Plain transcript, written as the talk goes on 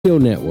Radio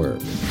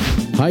Network.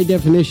 High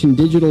definition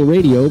digital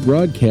radio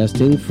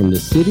broadcasting from the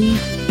city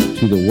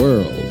to the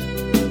world.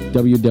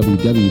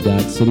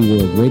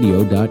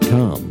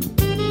 www.cityworldradio.com.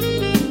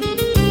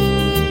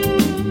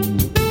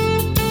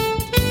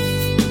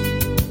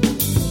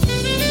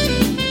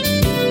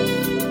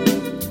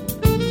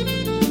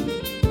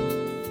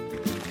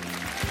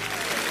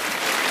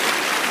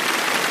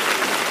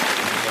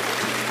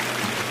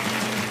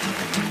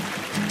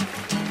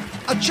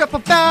 Chirp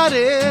about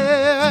it.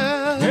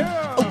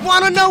 Yeah. I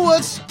wanna know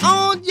what's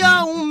on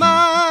your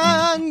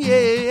mind.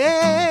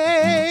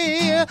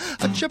 Yeah,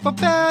 I chirp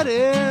about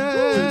it.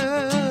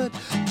 Ooh.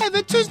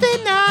 Every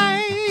Tuesday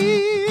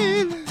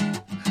night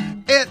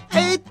at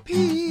 8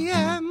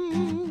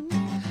 p.m.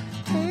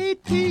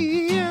 8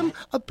 p.m.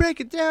 I'll break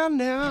it down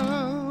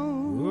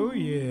now. Oh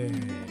yeah.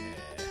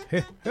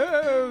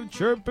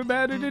 Chirp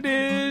about it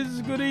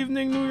is. Good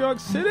evening, New York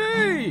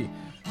City.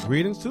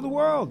 Greetings to the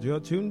world. You're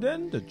tuned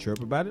in to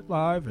Chirp About It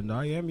Live, and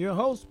I am your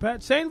host,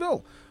 Pat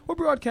Sainville. We're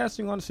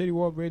broadcasting on the City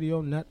World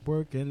Radio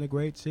Network in the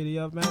great city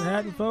of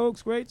Manhattan,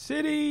 folks. Great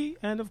city.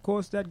 And, of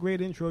course, that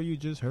great intro you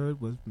just heard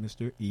was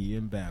Mr.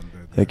 Ian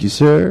Bamberger. Thank you,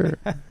 sir.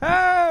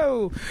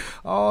 Oh,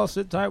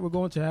 sit tight. We're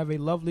going to have a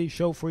lovely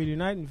show for you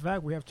tonight. In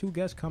fact, we have two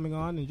guests coming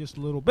on in just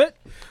a little bit.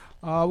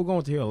 We're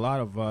going to hear a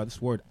lot of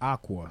this word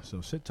aqua,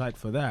 so sit tight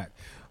for that.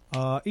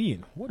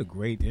 Ian, what a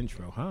great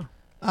intro, huh?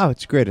 Oh,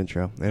 it's a great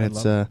intro. And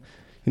it's, to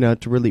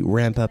really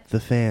ramp up the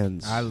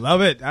fans. I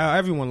love it.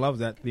 Everyone loves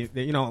that.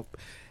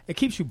 It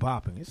keeps you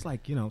bopping. It's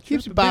like,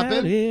 keeps you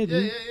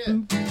bopping.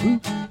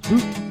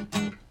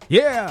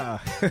 Yeah.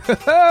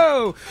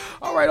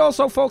 All right.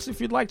 Also, folks,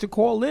 if you'd like to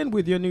call in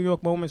with your New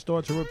York moments,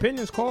 thoughts, or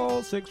opinions,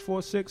 call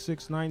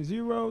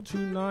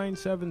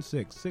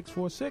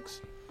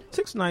 646-690-2976.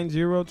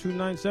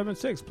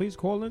 690-2976. Please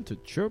call in to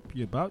chirp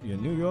about your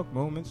New York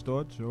moments,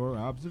 thoughts, or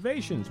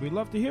observations. We'd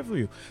love to hear from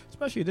you,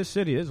 especially this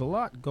city. There's a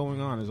lot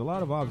going on. There's a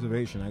lot of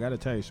observation, I got to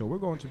tell you. So we're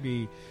going to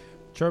be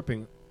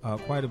chirping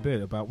quite a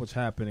bit about what's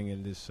happening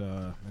in this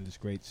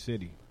great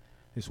city.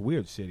 This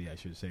weird city, I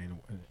should say,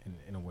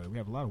 in a way. We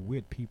have a lot of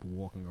weird people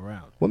walking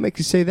around. What makes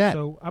you say that?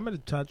 So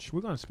we're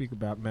going to speak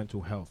about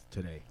mental health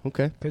today.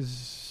 Okay.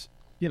 Because,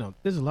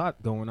 there's a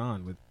lot going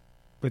on with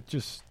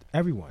just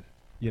everyone,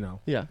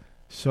 Yeah.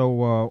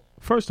 So,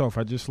 first off,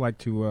 I'd just like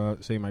to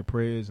say my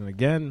prayers and,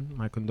 again,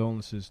 my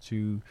condolences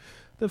to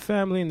the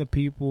family and the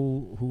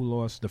people who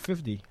lost, the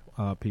 50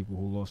 people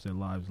who lost their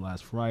lives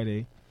last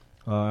Friday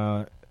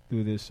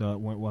through this,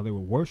 while they were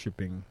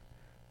worshiping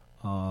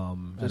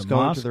just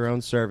going to their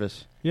own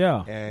service.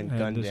 Yeah. And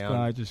gunned down. This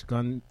guy just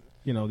gunned,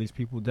 these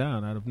people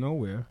down out of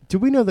nowhere. Do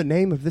we know the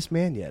name of this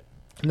man yet?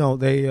 No,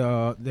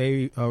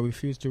 they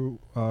refuse to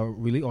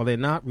release, or they're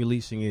not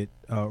releasing it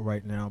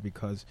right now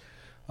because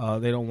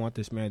they don't want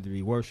this man to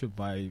be worshipped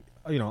by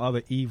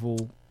other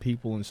evil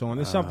people and so on.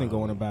 There's something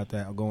going on about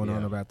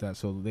that.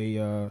 So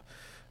they're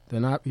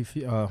not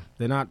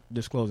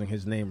disclosing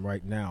his name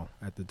right now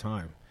at the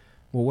time.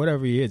 Well,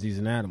 whatever he is, he's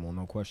an animal,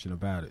 no question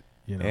about it.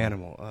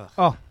 Animal. Ugh.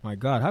 Oh my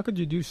God, how could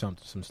you do some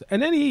stuff?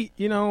 And then he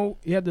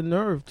had the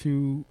nerve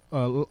to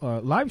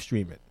live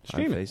stream it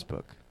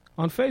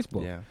on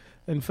Facebook. Yeah.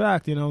 In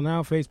fact,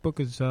 now Facebook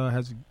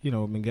has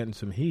been getting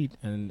some heat,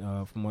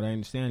 and from what I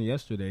understand,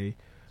 yesterday.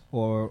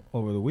 Or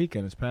over the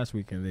weekend, this past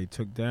weekend, they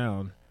took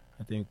down,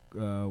 I think,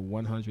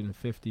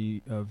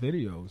 150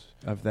 videos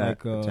of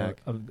that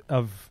attack,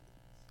 of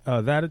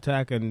that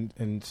attack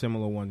and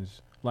similar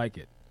ones like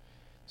it.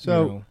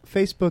 So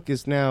Facebook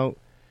is now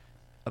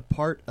a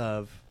part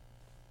of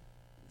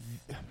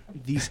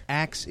these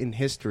acts in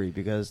history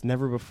because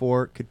never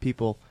before could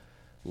people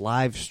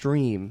live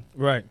stream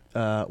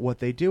what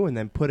they do and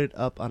then put it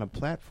up on a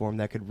platform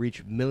that could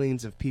reach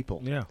millions of people.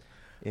 Yeah.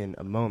 In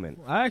a moment.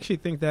 I actually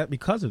think that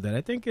because of that,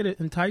 I think it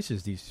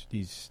entices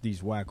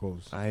these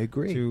wackos. I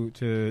agree.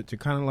 To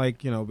kind of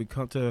like,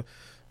 become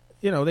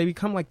they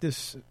become like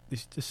this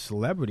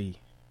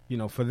celebrity,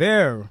 for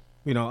their,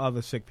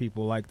 other sick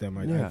people like them.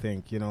 I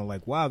think,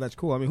 like, wow, that's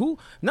cool. I mean, who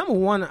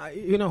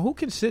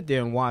can sit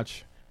there and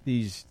watch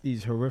these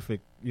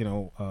horrific,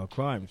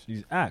 crimes,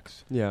 these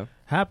acts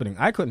happening?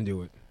 I couldn't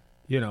do it.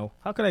 How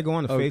could I go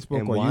on to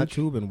Facebook or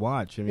YouTube and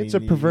watch? I mean, it's a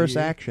perverse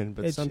action,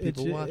 but some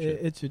people watch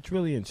it. It's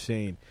really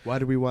insane. Why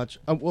do we watch?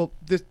 Why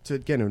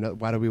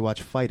do we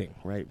watch fighting?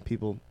 Right?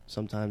 People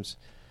sometimes,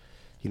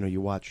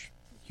 you watch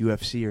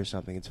UFC or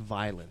something. It's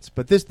violence,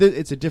 but this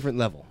it's a different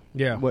level.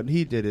 Yeah. What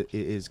he did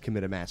is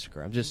commit a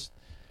massacre. It's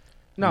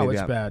I'm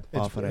bad.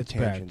 It's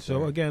bad.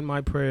 So again,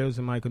 my prayers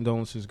and my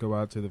condolences go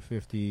out to the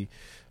 50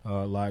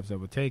 lives that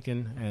were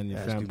taken and your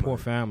poor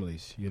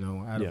families.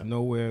 Out of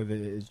nowhere,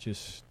 it's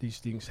just these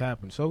things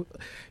happen. So,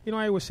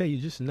 I always say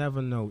you just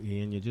never know,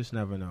 Ian. You just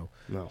never know.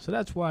 No. So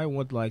that's why I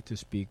would like to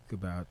speak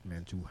about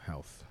mental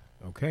health.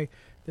 Okay,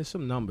 there's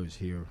some numbers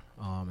here.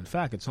 In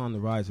fact, it's on the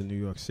rise in New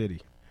York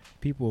City.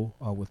 People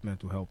with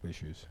mental health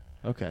issues.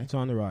 Okay, it's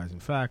on the rise. In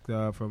fact,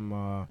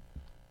 from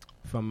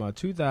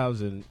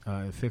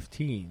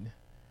 2015.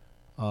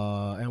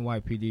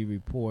 NYPD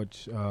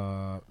reports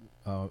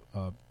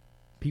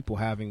people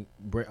having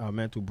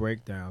mental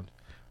breakdowns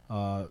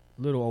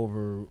little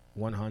over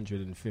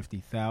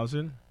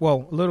 150,000.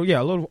 Well, a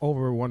little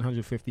over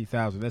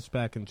 150,000. That's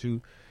back in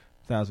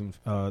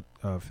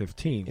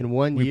 2015. In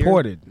 1 year?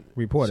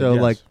 Reported. So,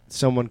 yes. like,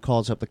 someone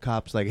calls up the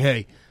cops, like,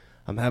 hey,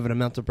 I'm having a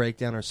mental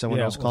breakdown, or someone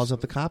else calls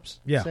up the cops?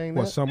 Yeah, saying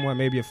or that? someone,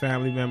 maybe a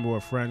family member or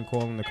a friend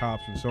calling the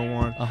cops and so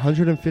on.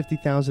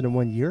 150,000 in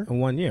 1 year? In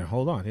 1 year.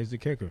 Hold on. Here's the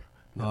kicker.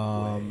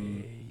 No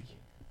way.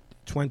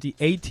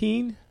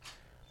 2018,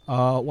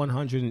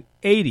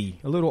 180,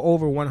 a little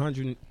over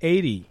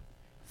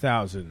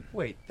 180,000.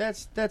 Wait,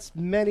 that's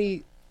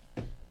many,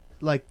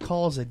 like,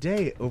 calls a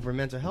day over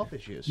mental health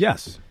issues.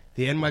 Yes.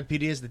 The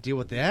NYPD has to deal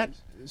with that?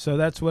 So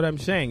that's what I'm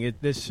saying.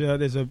 There's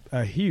a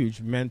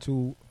huge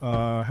mental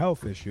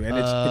health issue, and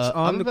it's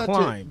on the climb. I'm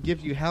about to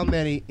give you how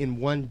many in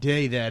 1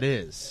 day that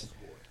is.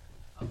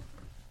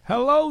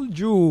 Hello,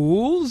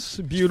 Jules.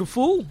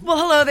 Beautiful. Well,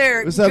 hello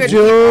there. What's up, good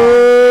Jules?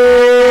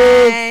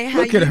 Hey, how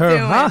Look you at her,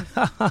 doing? huh?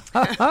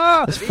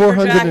 It's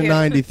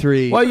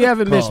 493. Well, you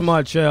haven't missed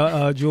calls. much,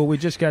 Jewel. We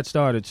just got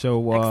started. So,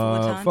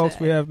 Excellent. folks,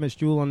 we have Miss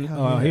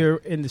Jewel here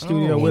in the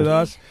studio with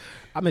us.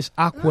 Miss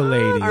Aqua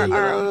Lady. Our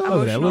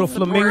Look at that little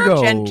support,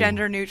 flamingo.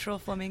 gender neutral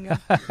flamingo.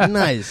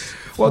 Nice.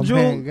 Well,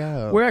 Flamingo.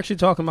 Jewel, we're actually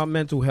talking about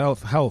mental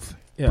health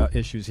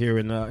issues here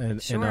in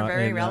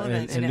Very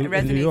relevant, and it in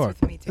resonates New York.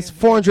 with me too. It's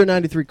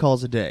 493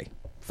 calls a day.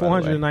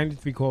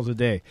 493 calls a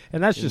day,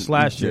 and that's just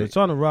last year. It's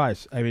on the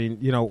rise. I mean,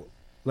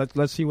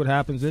 let's see what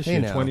happens this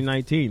year, now.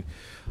 2019.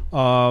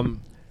 For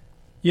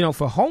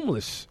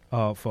homeless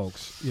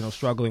folks,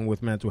 struggling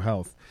with mental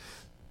health,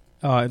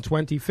 in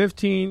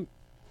 2015,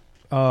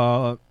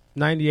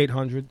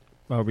 9,800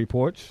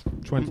 reports.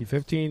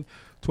 2015,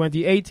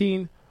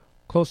 2018,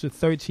 close to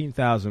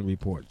 13,000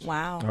 reports.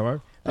 Wow. All right,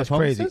 that's Of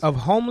crazy. homelessness? Of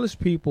homeless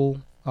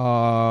people.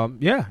 In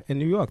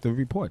New York, the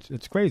reports.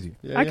 It's crazy.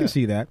 Yeah, I yeah. can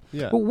see that.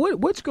 Yeah. But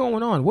what's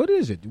going on? What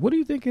is it? What do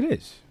you think it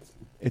is?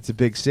 It's a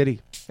big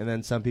city, and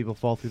then some people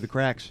fall through the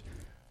cracks.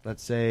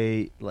 Let's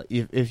say, like,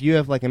 if you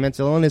have, like, a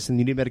mental illness and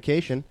you need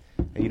medication,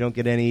 and you don't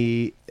get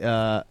any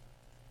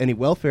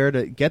welfare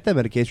to get that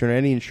medication or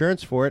any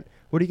insurance for it,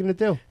 what are you going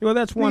to do? Well,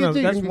 that's What one are you of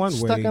gonna do? that's You're one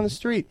stuck way. on the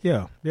street.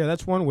 Yeah,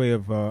 that's one way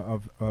of May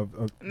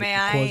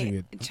causing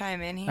I it.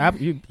 chime in here?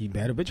 You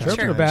better be chirping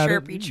Chirp, about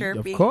chirpy, it.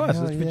 chirpy. Of course,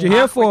 Hell that's what yeah. you're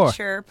here Aqua for.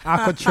 chirp.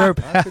 Aqua chirp.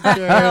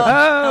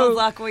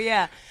 Aqua,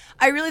 yeah.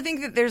 I really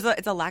think that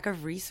it's a lack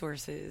of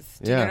resources.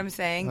 Do you know Yeah, what I'm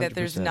saying? That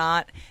there's 100%.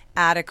 not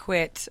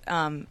adequate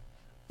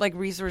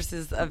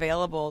resources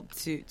available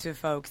to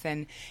folks,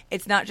 and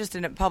it's not just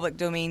in public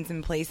domains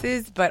and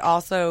places, but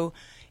also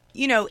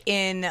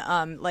in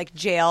like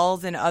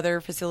jails and other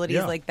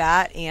facilities like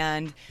that.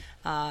 And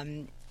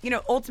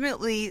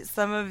ultimately,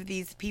 some of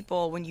these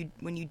people, when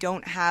you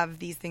don't have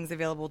these things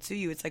available to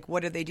you, it's like,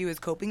 what do they do as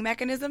coping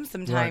mechanisms?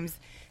 Sometimes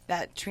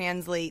that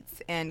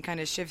translates and kind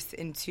of shifts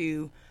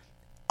into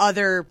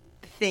other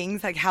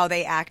things, like how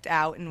they act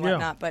out and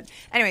whatnot. But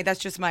anyway, that's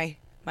just my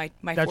That's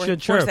four, your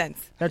chirp. 4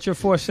 cents. That's your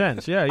 4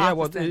 cents. Yeah. Well,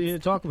 Aqua cents. you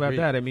talk about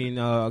that. I mean,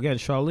 again,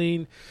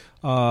 Charlene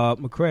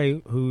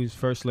McCrae, who's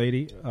first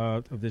lady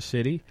of this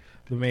city,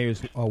 the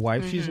mayor's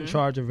wife, she's in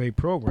charge of a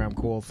program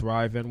called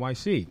Thrive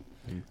NYC.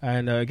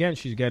 And again,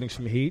 she's getting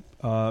some heat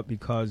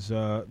because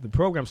the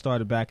program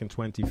started back in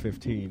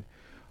 2015.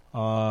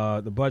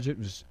 The budget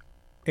was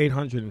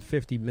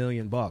 $850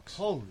 million.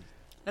 Holy.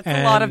 That's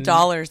a lot of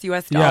dollars,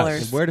 U.S.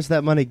 dollars. And where does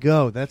that money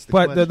go? That's the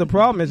But question. the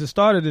problem is, it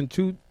started in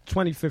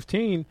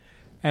 2015,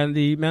 and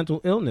the mental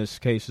illness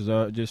cases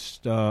are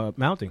just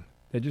mounting.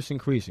 They're just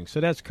increasing.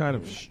 So that's kind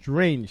of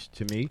strange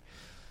to me.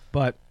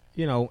 But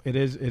it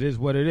is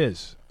what it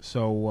is.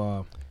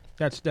 So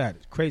that's that.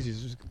 It's crazy.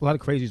 There's a lot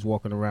of crazies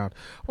walking around.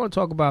 I want to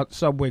talk about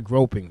subway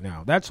groping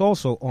now. That's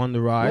also on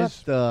the rise.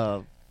 What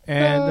the...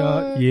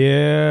 And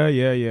Yeah, These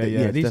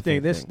it's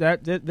definitely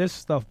things, this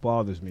stuff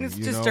bothers me. It's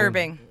you know?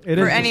 disturbing It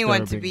for is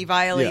anyone to disturbing. be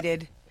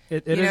violated.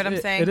 It You know is- what I'm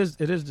saying? It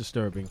is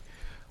disturbing.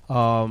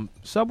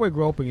 Subway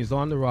groping is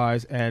on the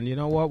rise, and you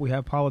know what? We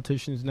have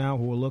politicians now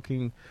who are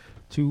looking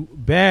to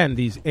ban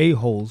these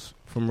a-holes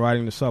from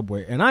riding the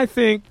subway, and I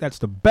think that's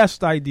the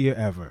best idea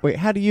ever. Wait,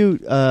 how do you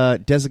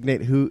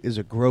designate who is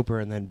a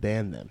groper and then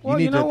ban them? Well,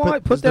 you you need know to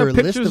what? Put Put there their a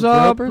list pictures of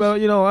up. gropers? I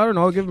don't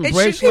know. Give them It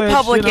bracelets. should be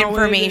public you know,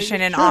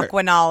 information and sure.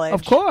 aqua knowledge.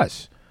 Of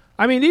course.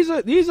 I mean, these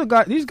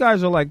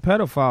guys are like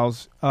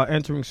pedophiles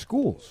entering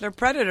schools. They're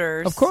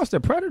predators. Of course, they're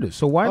predators.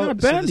 So why not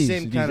ban the these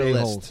same kind of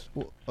a-holes? list.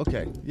 Well,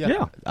 okay, yeah.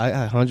 Yeah. I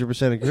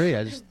 100% agree.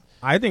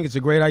 I think it's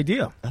a great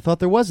idea. I thought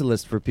there was a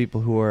list for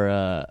people who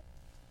are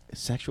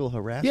sexual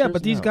harassers. Yeah,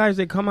 but these No. guys,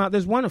 they come out.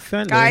 There's one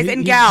offender. Guys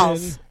and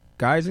gals.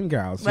 Guys and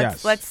gals.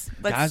 Let's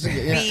Guys and-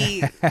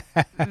 be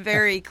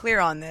very clear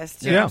on this.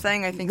 Do you know what I'm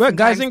saying? I think Well,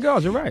 guys sometimes and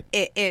girls, you're right.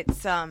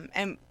 it's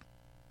and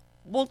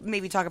we'll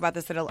maybe talk about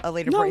this at a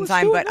later No, point in let's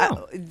time. do it But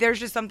now. there's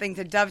just something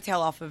to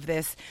dovetail off of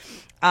this.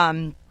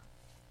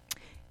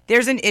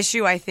 There's an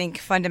issue, I think,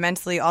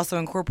 fundamentally also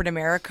in corporate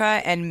America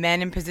and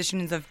men in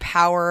positions of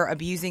power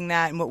abusing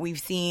that, and what we've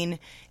seen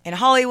in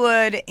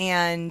Hollywood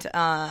and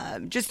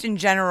just in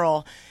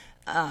general.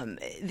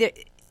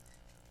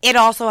 it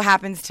also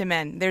happens to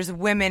men. There's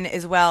women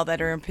as well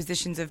that are in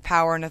positions of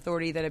power and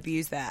authority that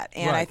abuse that.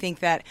 And I think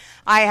that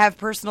I have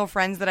personal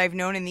friends that I've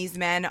known, and these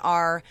men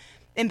are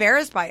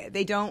embarrassed by it.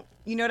 They don't,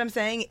 you know what I'm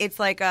saying? It's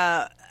like,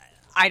 I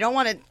don't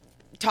want to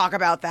talk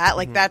about that.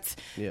 Like that's,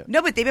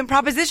 no, but they've been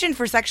propositioned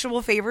for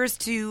sexual favors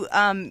to,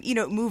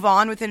 move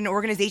on within an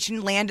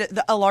organization, land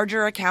a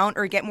larger account,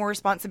 or get more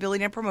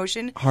responsibility and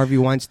promotion. Harvey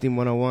Weinstein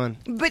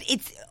 101. But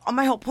it's,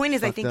 my whole point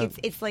is, I think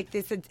it's like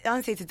this, I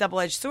don't say it's a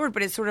double-edged sword,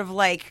 but it's sort of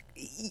like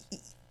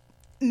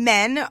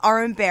men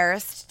are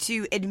embarrassed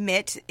to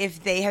admit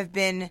if they have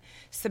been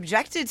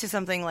subjected to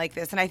something like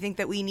this. And I think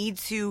that we need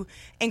to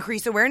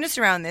increase awareness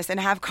around this and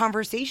have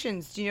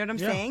conversations. Do you know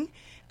what I'm saying?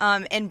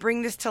 And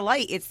bring this to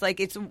light. It's like,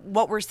 it's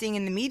what we're seeing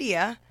in the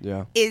media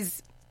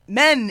is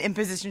men in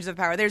positions of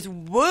power. There's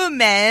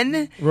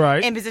women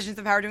in positions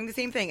of power doing the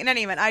same thing. In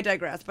any event, I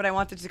digress, but I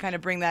wanted to kind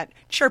of bring that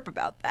chirp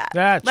about that.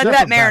 Let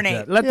that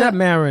marinate. Let that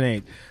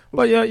marinate.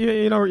 Well,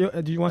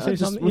 do you want to say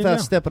something?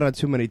 Without stepping on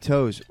too many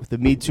toes, the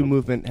Me Too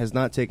movement has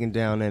not taken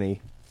down any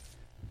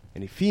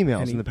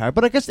females in the power.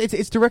 But I guess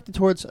it's directed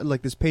towards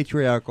like this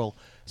patriarchal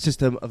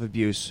system of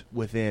abuse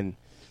within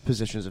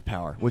positions of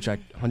power, which I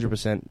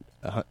 100%,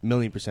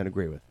 1,000,000%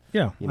 agree with.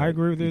 Yeah, I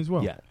agree with you as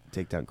well. Yeah,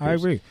 take down crews. I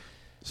agree.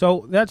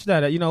 So that's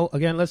that.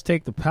 Again, let's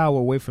take the power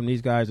away from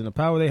these guys, and the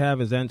power they have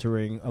is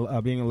entering,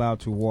 being allowed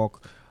to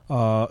walk,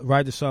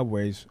 ride the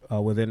subways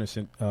with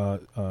innocent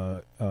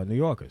New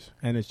Yorkers,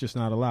 and it's just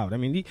not allowed. I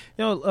mean,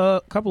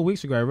 a couple of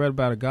weeks ago, I read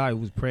about a guy who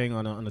was preying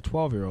on a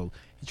 12-year-old.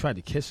 He tried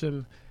to kiss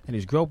him, and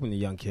he's groping the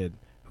young kid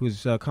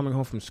who's coming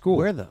home from school.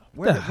 Where the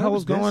hell hell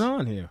is going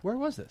on here? Where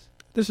was this?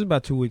 This is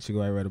about 2 weeks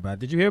ago I read about it.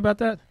 Did you hear about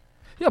that?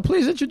 Yeah,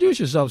 please introduce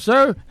yourself,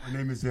 sir. My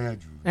name is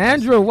Andrew.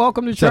 Andrew,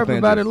 welcome to Chirp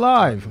About It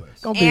Live.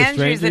 Don't be a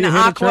stranger. Andrew's an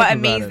aqua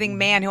amazing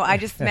man who I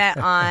just met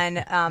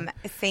on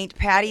St.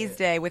 Patty's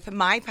Day with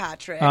my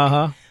Patrick.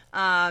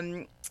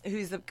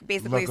 Who's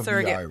basically a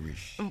surrogate.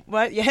 Irish.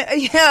 What?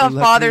 Yeah,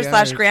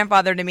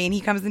 father/grandfather to me. And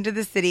he comes into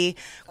the city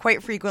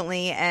quite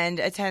frequently and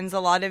attends a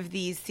lot of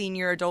these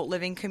senior adult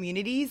living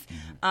communities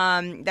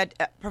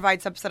that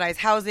provide subsidized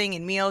housing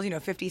and meals.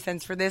 50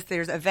 cents for this.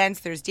 There's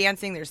events. There's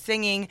dancing. There's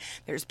singing.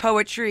 There's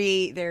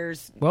poetry.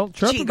 There's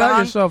chirp about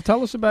yourself.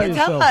 Tell us about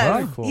yourself. Tell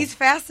us. Cool. He's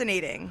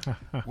fascinating.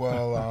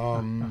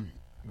 Well,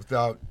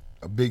 without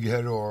a big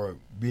head or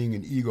being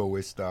an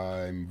egoist,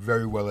 I'm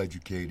very well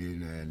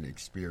educated and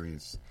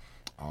experienced.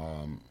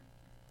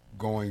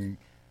 Going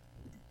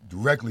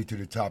directly to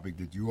the topic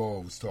that you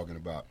all was talking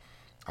about,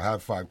 I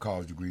have 5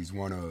 college degrees,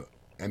 one a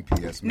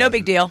MPS. No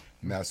big deal.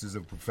 Masters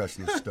of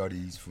Professional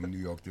Studies from New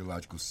York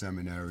Theological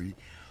Seminary.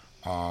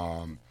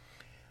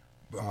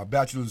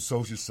 Bachelor's of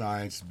Social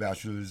Science,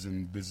 Bachelor's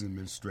in Business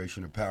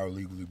Administration, a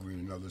paralegal degree,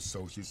 and other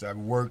associates. I've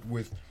worked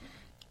with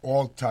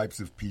all types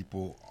of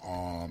people,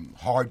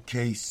 hard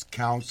case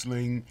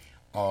counseling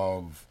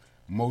of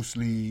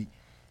mostly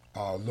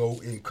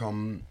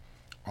low-income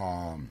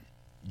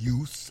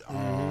youth,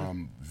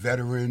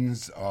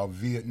 veterans of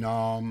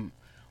Vietnam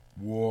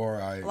War.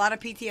 A lot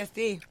of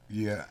PTSD.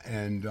 Yeah,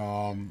 and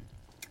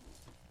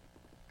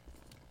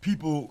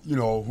people,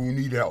 who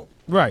need help.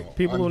 Right,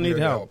 people who need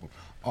help.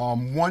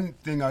 One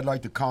thing I'd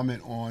like to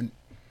comment on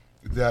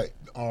that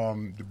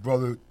the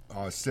brother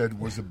said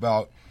was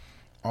about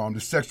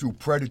the sexual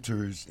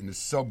predators in the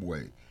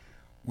subway.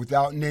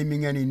 Without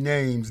naming any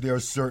names, there are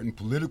certain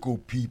political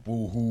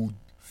people who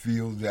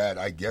feel that,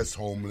 I guess,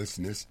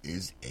 homelessness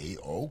is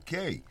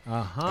A-okay.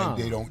 And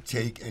they don't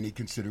take any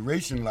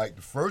consideration, like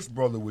the first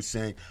brother was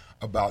saying,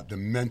 about the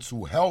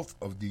mental health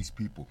of these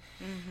people.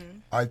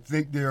 I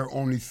think there are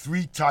only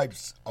 3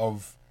 types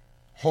of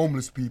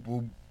homeless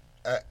people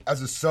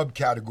as a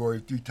subcategory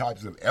of 3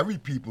 types of every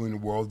people in the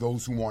world: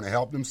 those who want to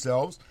help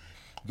themselves,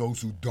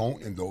 those who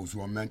don't, and those who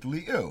are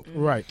mentally ill.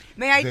 Right.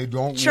 May I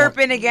chirp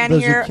in again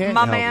here,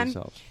 my man?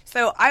 Themselves.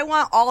 So I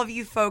want all of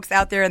you folks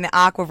out there in the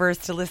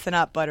Aquaverse to listen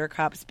up,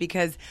 Buttercups,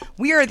 because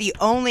we are the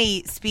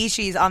only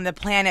species on the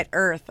planet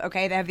Earth,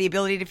 okay, that have the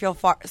ability to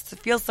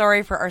feel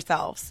sorry for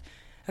ourselves.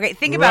 Okay,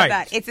 think about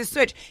that. It's a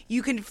switch.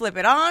 You can flip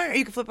it on or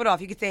you can flip it off.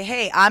 You could say,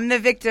 hey, I'm the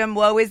victim,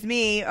 woe is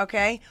me,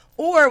 okay?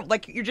 Or,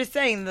 like you're just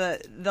saying,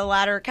 the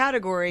latter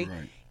category.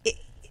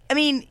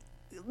 Right.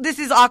 This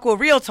is Aqua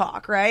Real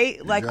Talk, right?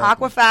 Exactly. Like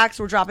Aqua Facts,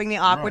 we're dropping the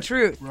Aqua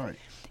Truth. Right.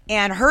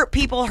 And hurt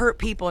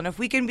people. And if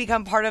we can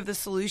become part of the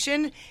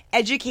solution,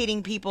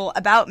 educating people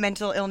about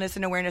mental illness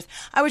and awareness.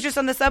 I was just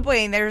on the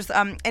subway and there's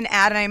an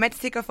ad and I meant to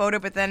take a photo,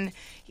 but then,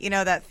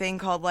 that thing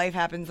called life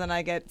happens and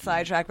I get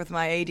sidetracked with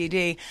my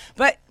ADD.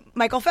 But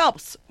Michael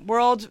Phelps,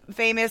 world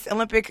famous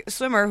Olympic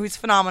swimmer who's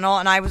phenomenal,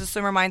 and I was a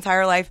swimmer my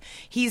entire life.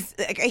 He's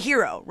like a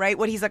hero, right?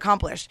 What he's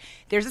accomplished.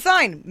 There's a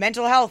sign,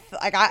 mental health.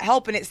 I got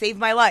help and it saved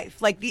my life.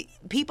 Like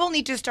people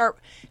need to start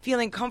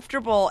feeling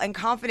comfortable and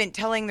confident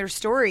telling their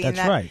story. That's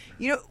and that, right.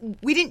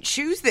 We didn't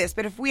choose this,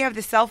 but if we have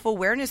the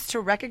self-awareness to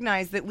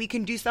recognize that we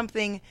can do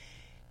something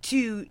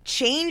to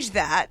change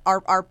that,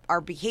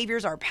 our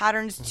behaviors, our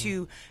patterns,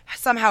 to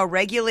somehow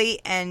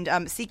regulate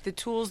and seek the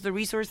tools, the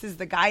resources,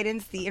 the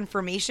guidance, the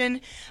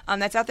information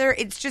that's out there.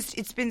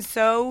 It's been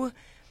so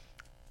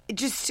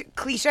just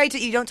cliche.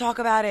 You don't talk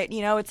about it.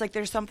 You know, it's like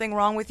there's something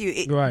wrong with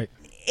you. Right.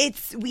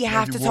 We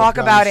have to talk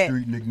about it.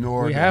 And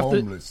ignore the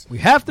homeless. We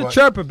have to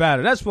chirp about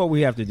it. That's what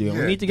we have to do.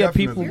 We need to get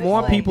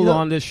more people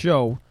on this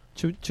show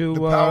to the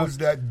powers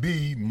that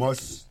be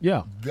must.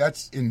 Yeah.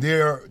 That's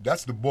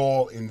the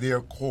ball in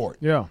their court.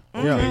 Yeah.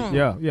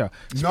 Mm-hmm. Yeah.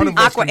 None of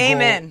us can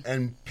amen. go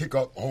and pick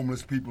up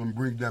homeless people and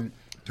bring them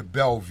to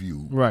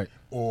Bellevue, right,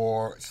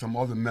 or some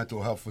other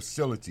mental health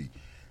facility.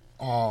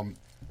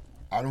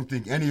 I don't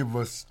think any of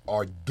us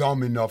are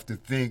dumb enough to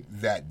think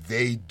that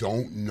they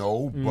don't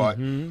know, but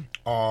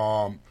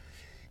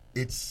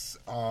it's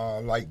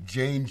like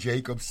Jane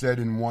Jacobs said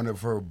in one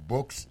of her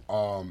books,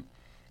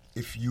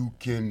 if you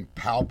can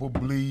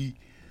palpably,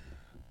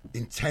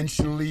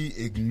 intentionally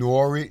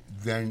ignore it,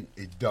 then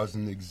it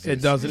doesn't exist.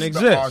 It doesn't it's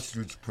exist. The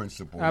ostrich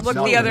principle. Look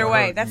the other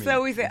way. That's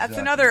always that's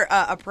another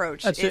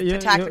approach. It's a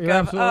tactic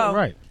of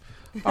right.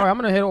 All right, I'm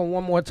going to hit on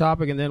one more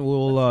topic, and then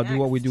we'll do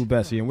what we do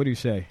best. Ian, what do you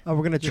say? Oh,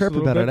 we're going to chirp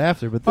about it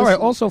after. But all right,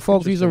 also,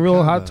 folks, these are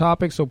real hot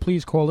topics, so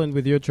please call in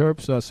with your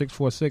chirps,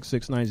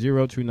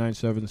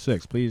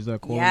 646-690-2976. Please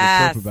call in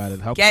and chirp about it.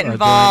 Help, get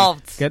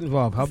involved. Get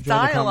involved. Help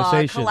join the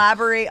conversation.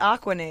 Collaborate,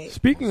 aquanate.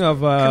 Speaking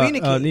of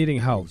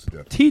needing help,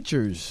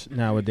 teachers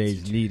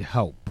nowadays need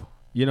help.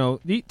 You know,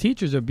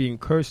 teachers are being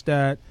cursed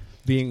at,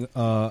 being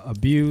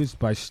abused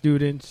by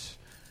students.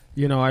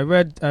 You know, I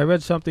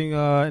read something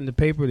in the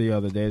paper the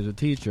other day. As a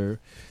teacher,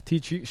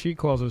 she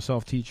calls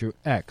herself Teacher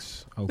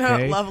X.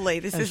 Okay, oh,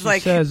 lovely. This is she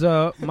like says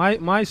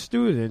my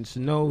students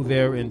know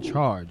they're in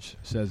charge.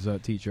 Says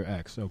Teacher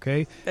X.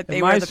 Okay, that they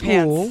in wear my the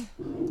school,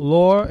 pants.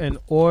 Law and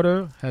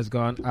order has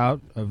gone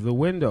out of the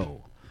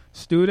window.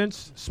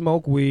 Students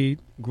smoke weed,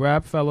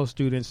 grab fellow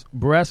students'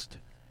 breast,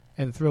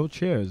 and throw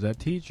chairs at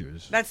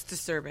teachers. That's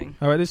disturbing.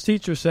 All right, this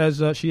teacher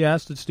says she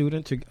asked the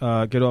student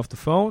to get off the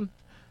phone.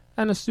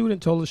 And the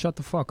student told her, shut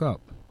the fuck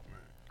up.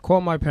 Call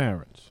my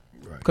parents.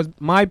 Because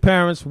my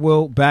parents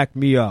will back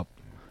me up.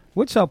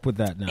 What's up with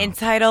that now?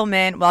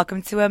 Entitlement.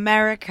 Welcome to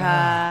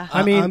America.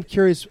 I mean, I'm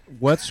curious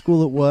what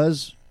school it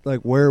was.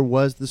 Like, where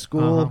was the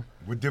school?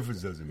 What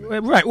difference does it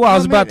make? Right. Well, I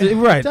was about to...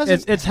 Right.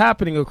 It's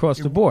happening across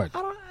the board.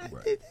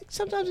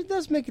 Sometimes it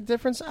does make a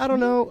difference. I don't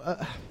know.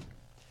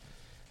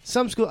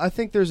 Some school, I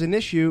think there's an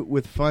issue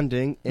with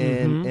funding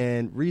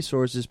and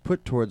resources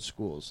put towards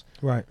schools.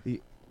 Right.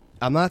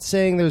 I'm not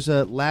saying there's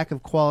a lack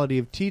of quality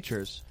of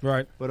teachers,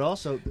 right? But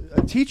also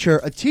a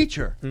teacher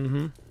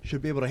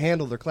should be able to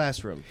handle their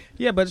classroom.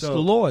 Yeah, but it's the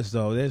laws,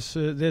 though.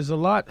 There's a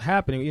lot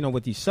happening, you know,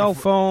 with these cell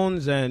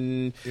phones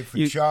and if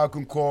a child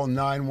can call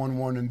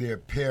 911 and their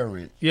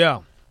parent,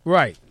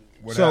 right.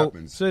 What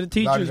happens? So the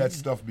teachers, a lot of that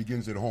stuff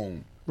begins at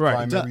home.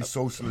 Right. Primary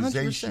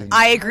socialization. 100%.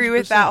 I agree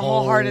with that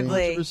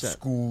wholeheartedly. 100%.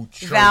 School,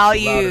 church,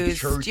 values.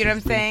 Do you know what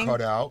I'm saying?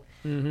 Cut out,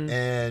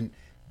 and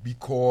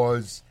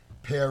because.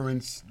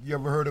 Parents, you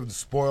ever heard of the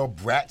spoiled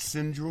brat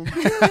syndrome?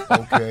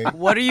 Okay.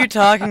 What are you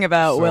talking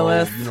about,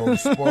 Willis? You know, the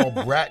spoiled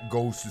brat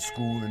goes to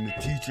school and the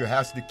teacher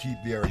has to keep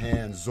their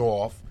hands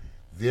off.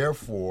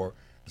 Therefore,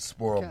 the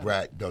spoiled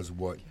brat does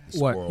what the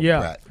spoiled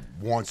brat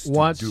wants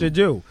to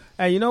do.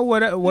 And you know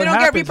what? We don't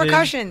get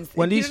repercussions.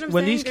 When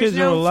these kids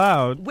are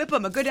allowed, whip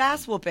them a good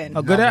ass whooping.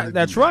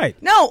 That's right.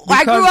 No,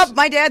 I grew up.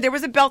 My dad. There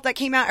was a belt that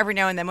came out every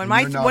now and then. When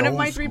one of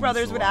my three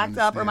brothers would act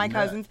up, or my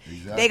cousins,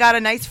 they got a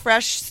nice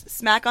fresh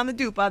smack on the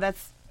dupa.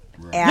 That's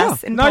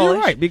ass and Polish.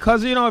 You're right.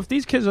 Because you know, if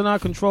these kids are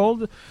not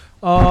controlled,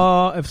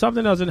 if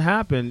something doesn't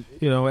happen,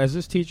 you know, as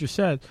this teacher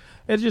said,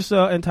 it just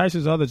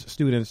entices other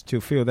students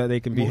to feel that they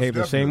can behave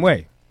the same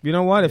way. You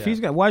know what? If he's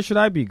got, why should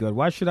I be good?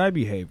 Why should I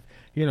behave?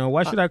 You know,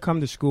 why should I come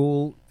to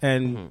school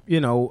and,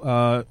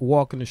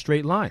 walk in a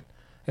straight line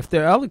if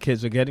their other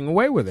kids are getting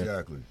away with it?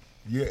 Exactly.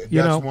 Yeah,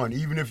 that's one.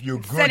 Even if you're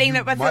good, you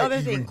might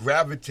even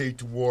gravitate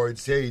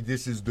towards, hey,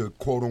 this is the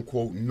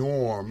quote-unquote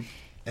norm,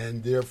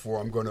 and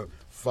therefore I'm going to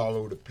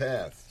follow the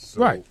path.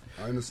 So right.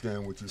 I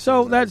understand what you're saying.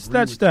 So that's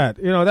that.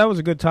 You know, that was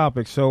a good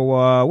topic.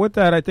 So with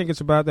that, I think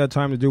it's about that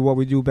time to do what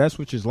we do best,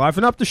 which is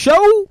liven up the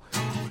show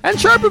and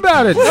chirp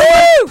about it.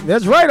 Woo!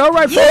 That's right. All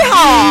right, folks.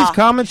 These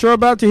comments you're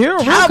about to hear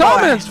are real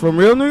comments from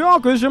real New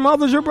Yorkers, your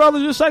mothers, your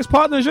brothers, your sex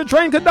partners, your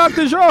train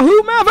conductors, your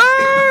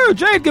whomever.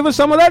 Jade, give us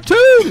some of that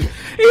too.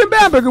 Ian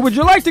Bamberger, would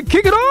you like to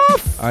kick it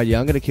off? All right, yeah,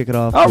 I'm going to kick it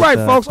off. All right,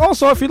 folks.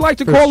 Also, if you'd like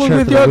to call in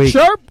with your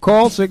chirp,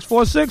 call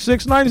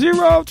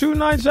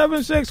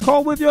 646-690-2976.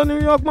 Call with your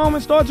New York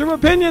moments, thoughts, or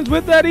opinions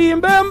with that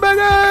Ian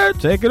Bamberger.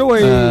 Take it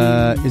away.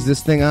 Is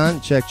this thing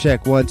on?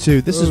 Check. 1,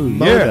 2. This is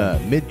Mona,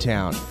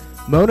 Midtown.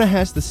 Mona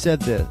has to say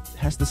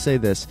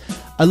this.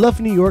 I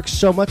love New York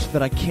so much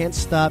that I can't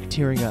stop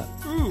tearing up.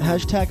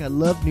 Hashtag I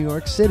love New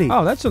York City.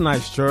 Oh, that's a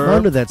nice chirp.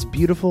 Mona, that's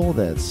beautiful,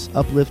 that's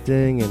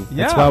uplifting, and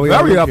yeah, that's why we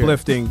very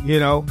uplifting. Here. You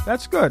know,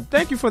 that's good.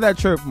 Thank you for that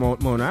chirp,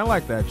 Mona. I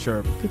like that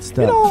chirp. Good stuff.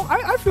 You know,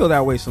 I feel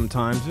that way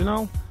sometimes. You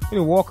know,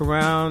 walk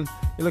around,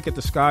 you look at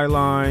the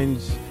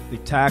skylines, the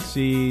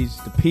taxis,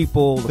 the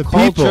people, the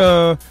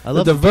culture,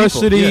 the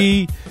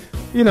diversity.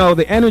 You know,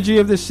 the energy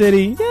of the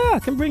city. Yeah,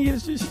 it can bring you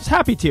it's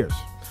happy tears.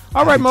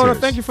 All right, Mona,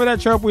 thank you for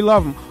that chirp. We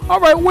love them. All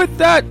right, with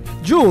that,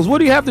 Jules, what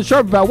do you have to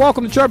chirp about?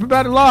 Welcome to Chirp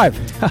About It Live.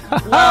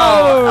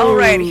 All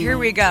right, here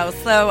we go.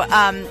 So,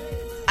 and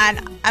I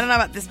don't know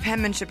about this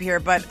penmanship here,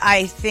 but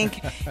I think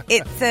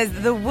it says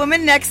the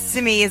woman next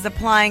to me is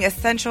applying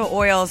essential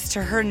oils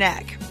to her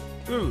neck,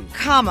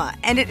 comma,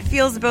 and it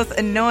feels both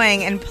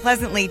annoying and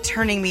pleasantly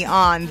turning me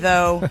on,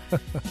 though.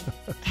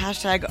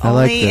 Hashtag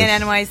only in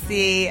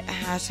NYC.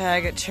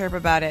 Hashtag Chirp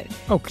About It.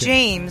 Okay.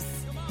 James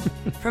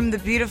from the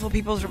beautiful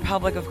People's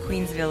Republic of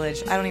Queens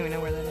Village. I don't even know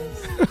where that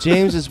is.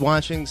 James is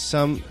watching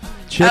some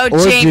chick or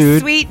James,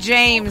 dude. Sweet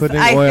James. putting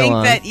I oil think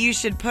on. that you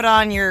should put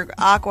on your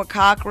aqua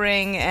cock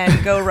ring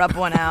and go rub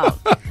one out.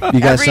 You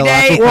guys every sell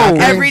day, aqua cock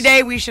rings? every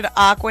day we should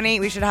aquanate,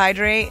 we should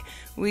hydrate,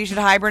 we should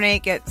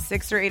hibernate, get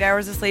 6 or 8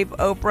 hours of sleep.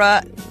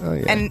 Oprah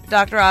and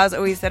Dr. Oz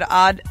always said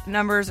odd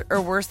numbers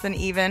are worse than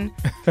even.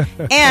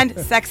 And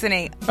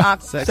sexinate.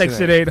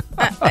 Sexinate.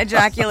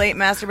 Ejaculate,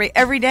 masturbate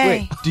every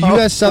day. Do you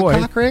guys sell boy.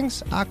 cock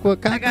rings? Aqua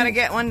cock I gotta rings?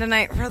 get one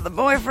tonight for the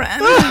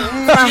boyfriend. For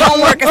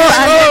homework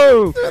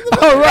assignment.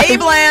 All right.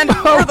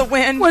 Babeland for the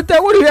win. What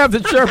do you have to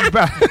chirp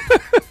about?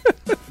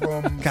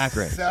 From Cock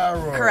ring.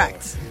 Sarah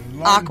Correct.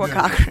 in Aqua London.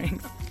 cock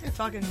rings.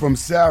 Fucking From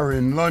Sarah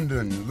in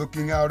London,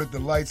 looking out at the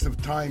lights of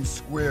Times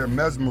Square,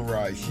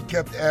 mesmerized. She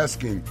kept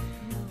asking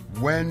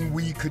when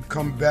we could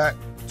come back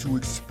to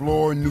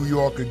explore New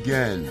York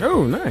again.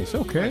 Oh, nice.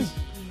 Okay.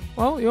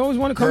 Well, you always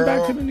want to come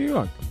back to New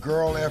York.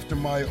 Girl after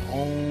my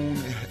own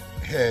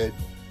head.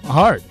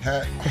 Heart.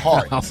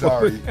 Heart,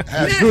 sorry.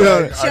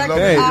 Hashtag I check love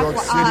the New York aqua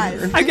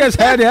City. eyes. I guess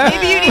had that.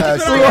 Maybe you need to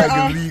put on your,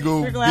 Hashtag illegal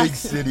your big glasses.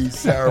 city,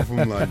 Sarah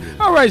from London.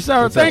 All right,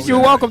 Sarah. Thank you.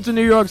 Welcome to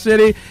New York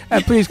City,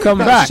 and please come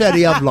back.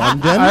 City of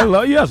London. I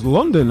love yes,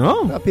 London,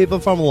 huh? People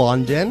from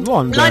London.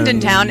 London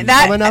town.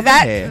 Coming up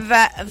here.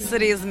 That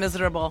city is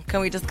miserable.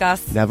 Can we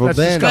discuss? Never Let's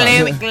been.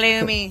 discuss.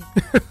 Gloomy.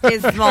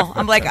 Dismal.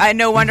 I'm like, I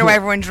no wonder why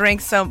everyone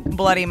drinks so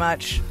bloody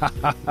much.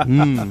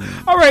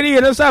 All right,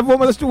 Ian. Let's have one.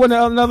 Let's do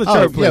another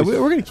chirp, please. Yeah, we're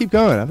going to keep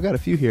going. I've got a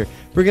few here.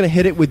 We're going to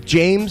hit it with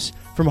James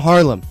from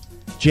Harlem.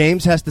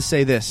 James has to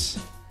say this.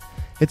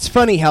 It's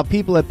funny how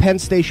people at Penn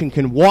Station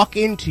can walk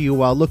into you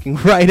while looking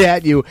right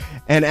at you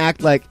and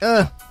act like,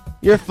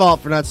 your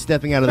fault for not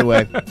stepping out of the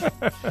way.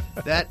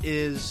 That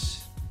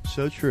is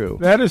so true.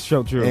 That is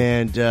so true.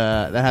 And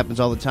that happens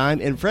all the time.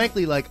 And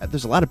frankly, like,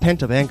 there's a lot of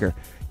pent-up anger.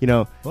 You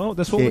know, Well,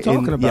 that's what we're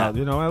talking about. yeah.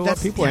 You know, a lot of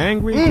That's- people are yeah.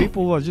 angry.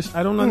 People are just,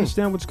 I don't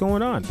understand what's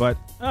going on. But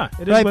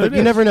it is right? what But it you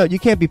is. never know. You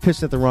can't be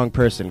pissed at the wrong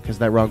person because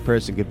that wrong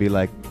person could be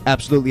like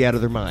absolutely out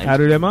of their mind.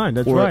 Out of their mind.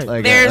 That's Or, right.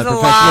 like, There's a a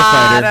professional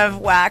lot fighter.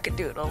 of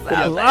wackadoodles out a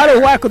there. lot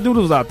of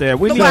wackadoodles out there.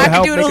 We The need to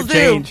help make a wackadoodles do.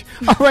 change.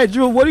 All right,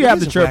 Drew, what do you have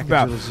to is a chirp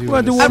about? wackadoodles We're do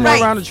going to do in one this?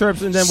 more round of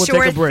chirps, and then we'll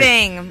Sure take a break.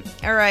 thing.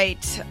 All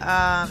right.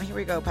 Here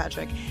we go,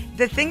 Patrick.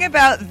 The thing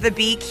about the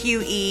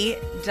BQE ...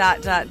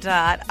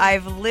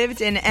 I've lived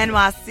in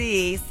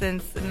NYC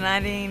since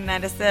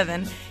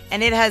 1997,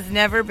 and it has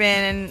never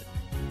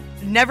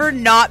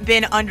not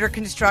been under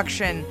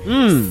construction.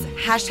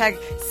 Hashtag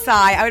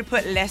sigh. I would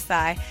put less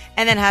sigh.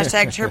 And then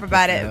hashtag chirp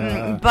about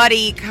it.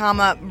 Buddy,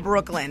 comma,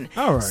 Brooklyn.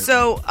 All right.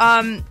 So,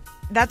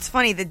 that's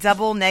funny. The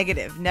double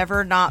negative.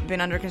 Never not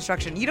been under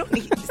construction. You don't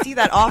see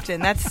that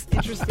often. That's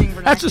interesting.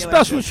 That's a vernacular.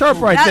 special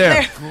chirp right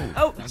That there.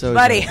 Oh, So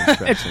buddy.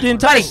 It's the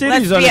entire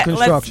city's under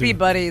construction. Let's be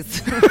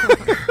buddies.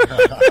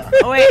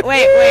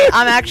 wait.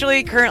 I'm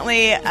actually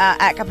currently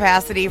at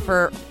capacity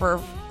for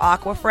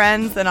Aqua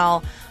Friends, and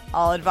I'll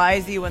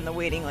advise you when the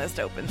waiting list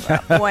opens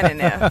up. When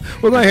and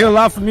if. We're going to hear a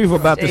lot from you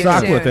about this Stay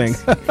aqua tuned.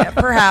 thing. Yeah,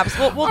 perhaps.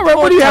 We'll All right,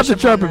 what do you have to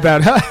touch chirp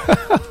upon that.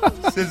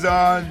 about? Says,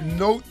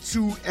 note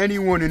to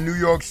anyone in New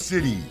York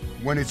City,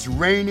 when it's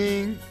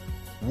raining,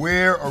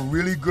 wear a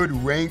really good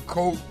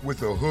raincoat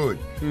with a hood.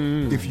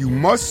 If you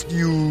must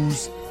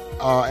use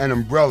an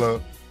umbrella,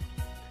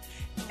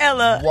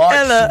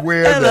 watch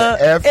where the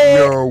F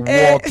you're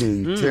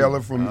walking.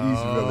 Taylor from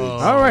East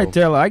Village. All right,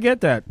 Taylor, I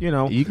get that. You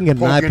know, You can get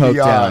an Poke eye in the poked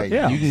out. eye.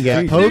 Yeah. You can get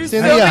There's poked There's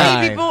in so the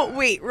many eye. people.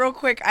 Wait, real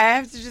quick. I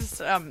have to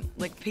just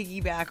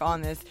piggyback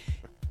on this.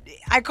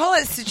 I call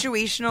it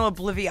situational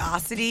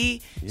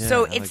obliviosity. Yeah,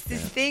 So I it's like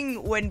this that.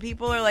 thing when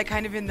people are like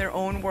kind of in their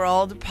own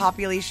world,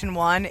 population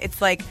one.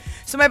 It's like,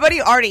 so my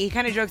buddy Artie, he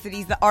kind of jokes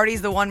that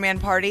Artie's the one-man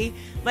party.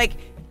 Like,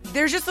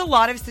 there's just a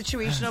lot of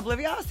situational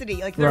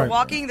obliviosity. Like, they're Right.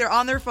 walking, they're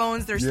on their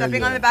phones, they're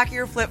stepping yeah. on the back of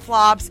your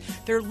flip-flops,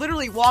 they're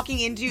literally walking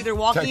into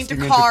Texting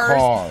into cars.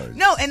 cars.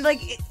 No, and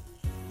like,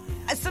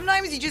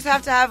 sometimes you just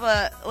have to have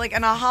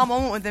an aha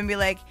moment with them, be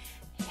like,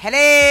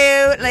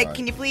 hello, like,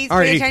 can you please pay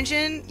Artie.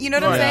 attention? You know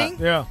what I'm saying?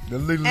 yeah. The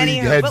Little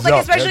League Anywho, heads but like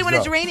up, especially heads when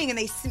it's up. raining and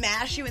they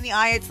smash you in the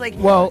eye, it's like,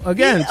 Well,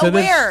 again, be to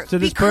this- aware, to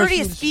this be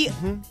courteous, person's- be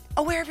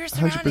aware of your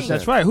surroundings.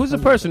 That's right. Who's the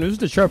person? Who's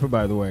the chirper,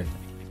 by the way?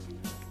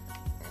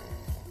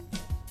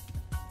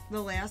 The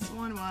last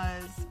one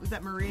was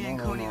that Maria in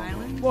Coney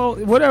Island? Well,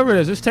 whatever it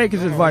is, let's take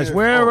his advice.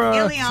 Where,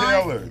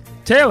 Ileana.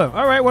 Taylor.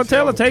 All right, well,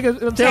 Taylor, take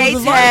Taylor's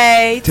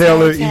advice.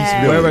 Taylor Tay.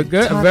 East Wear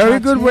Village. a very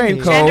good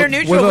raincoat Gender with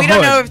neutral. a We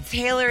don't know hood. if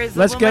Taylor is.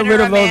 Let's a get woman rid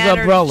or of a those man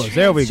or umbrellas.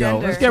 There we go.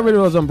 transgender. Let's get rid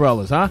of those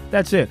umbrellas, huh?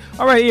 That's it.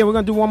 All right, Ian, we're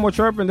going to do one more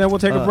chirp, and then we'll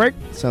take a break.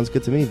 Sounds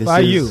good to me. This By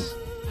is, you.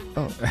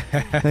 Oh,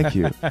 thank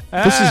you.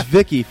 This is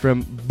Vicky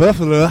from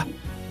Buffalo,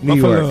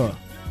 New Buffalo. York.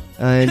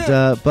 And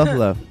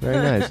Buffalo. Very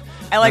nice.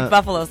 I like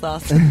buffalo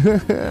sauce.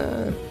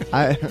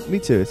 Me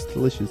too. It's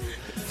delicious.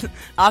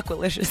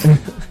 Aqualicious.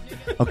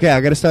 Okay,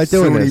 I got to start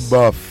doing Sunny this.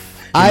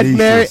 Buff. I'd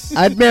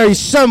Delicious. marry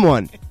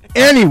someone,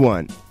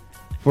 anyone,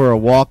 for a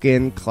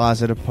walk-in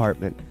closet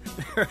apartment.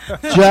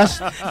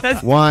 Just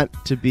want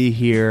to be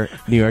here,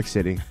 New York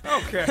City.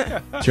 Okay.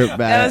 Chirp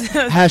About It.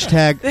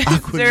 Hashtag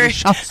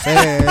Aqualicious.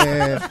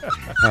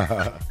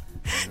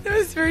 That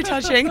was very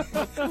touching.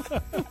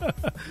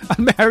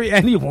 I marry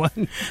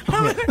anyone.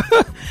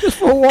 Just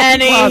for a walking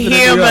Any closet in New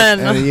York. human.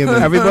 Any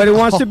human. Everybody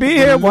wants to be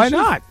here. Why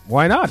not?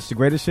 Why not? It's the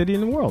greatest city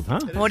in the world, huh?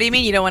 What do you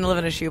mean you don't want to live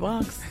in a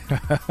shoebox?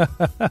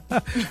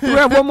 We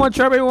have one more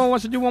chirp. Anyone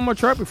wants to do one more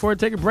chirp before I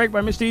take a break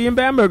by Mr. Ian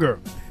Bamberger?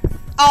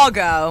 I'll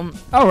go.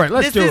 All right,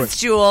 let's do This is it.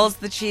 Jules,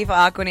 the Chief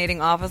Aquanating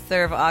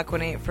Officer of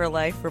Aquanate for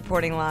Life,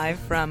 reporting live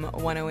from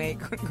 108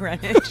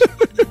 Greenwich.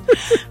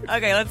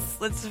 Okay,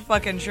 let's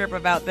fucking chirp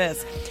about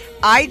this.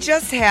 I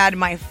just had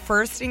my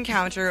first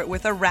encounter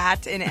with a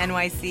rat in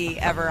NYC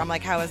ever. I'm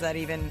like, how is that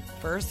even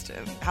first?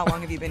 How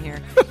long have you been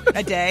here?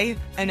 A day?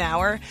 An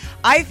hour?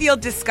 I feel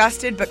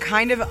disgusted but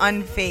kind of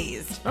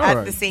unfazed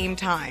at the same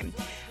time.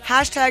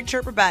 Hashtag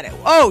chirp about it.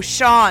 Oh,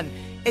 Sean.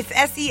 It's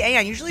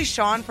S-E-A-N. Usually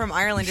Sean from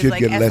Ireland is Should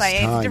like get less S-I-A.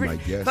 It's time,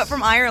 different, I guess. but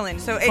from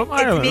Ireland. So From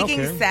Ireland, it's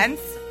making okay. sense.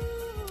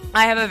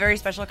 I have a very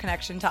special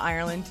connection to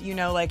Ireland. You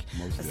know, like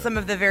some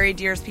of the very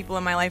dearest people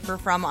in my life are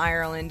from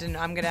Ireland, and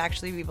I'm going to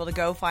actually be able to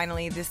go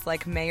finally this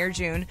like May or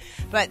June.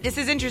 But this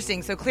is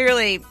interesting. So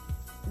clearly,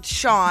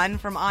 Sean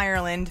from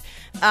Ireland,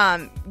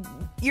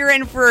 you're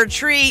in for a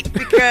treat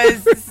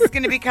because this is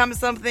going to become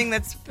something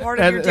that's part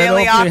of your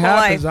daily aqua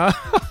life.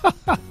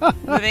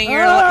 Living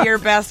your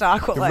best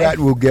aqua The life. rat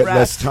will get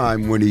less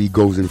time when he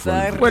goes in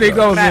front of When he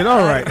goes in, all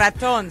right.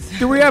 Ratons.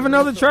 Do we have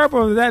another chirp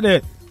or is that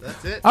it?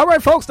 That's it. All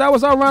right, folks, that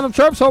was our round of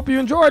chirps. Hope you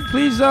enjoyed.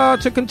 Please,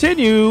 to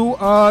continue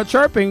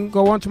chirping,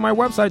 go onto my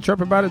website,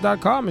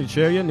 chirpaboutit.com, and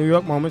share your New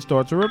York moments,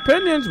 thoughts, or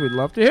opinions. We'd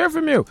love to hear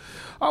from you.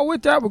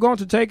 With that, we're going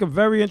to take a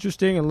very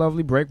interesting and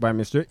lovely break by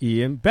Mr.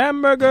 Ian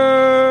Bamberger.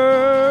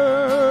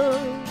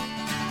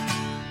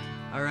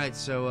 All right,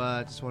 so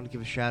just want to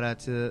give a shout out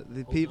to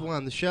the people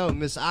on the show,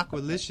 Miss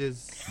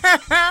Aqualicious.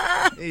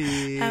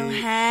 Hey. Oh,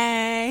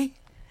 hey.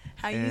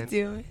 How you And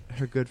doing?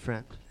 Her good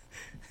friend,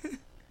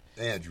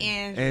 Andrew.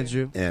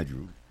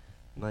 Andrew.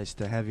 Nice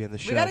to have you on the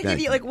show. We gotta give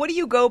you like, what do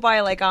you go by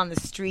like on the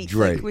street?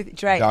 Dre. Like, with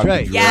Dre. Dr.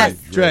 Dre.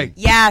 Yes. Dre.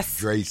 Yes.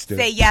 Dre still.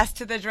 Say yes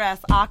to the dress.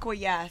 Aqua,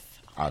 yes.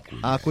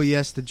 Aqua,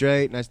 yes to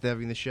Dre. Nice to have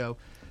you on the show.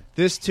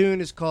 This tune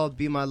is called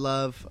Be My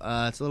Love.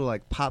 It's a little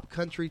like pop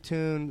country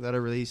tune that I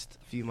released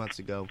a few months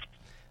ago.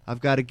 I've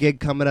got a gig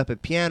coming up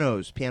at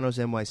Pianos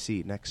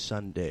NYC next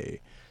Sunday,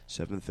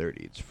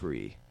 7:30. It's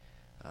free.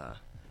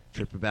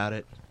 Chirp About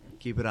It.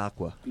 Keep it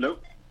aqua.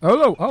 Nope.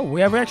 Hello. Oh,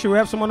 we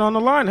have someone on the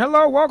line.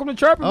 Hello, welcome to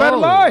Chirp About It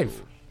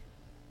Live.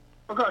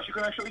 Oh gosh, you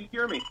can actually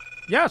hear me.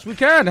 Yes, we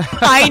can.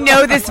 I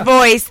know this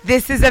voice.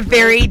 This is a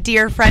very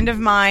dear friend of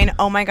mine.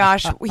 Oh my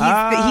gosh,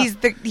 he's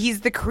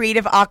the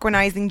creative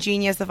aquanizing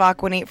genius of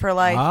Aquanate for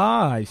Life.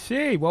 I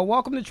see. Well,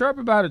 welcome to Chirp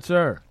About It,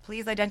 sir.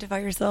 Please identify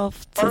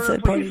yourself to the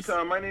Please,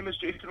 parties. my name is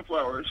Jason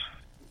Flowers.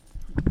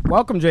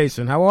 Welcome,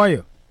 Jason. How are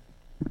you?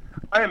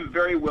 I am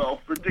very well,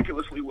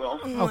 ridiculously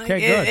well. Okay,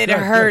 good. It good,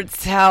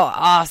 hurts how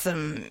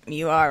awesome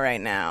you are right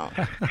now.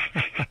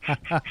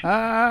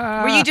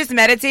 Were you just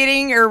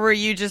meditating, or were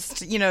you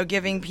just,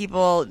 giving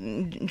people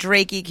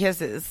Drakey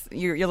kisses?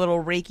 Your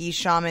little Reiki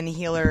shaman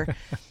healer.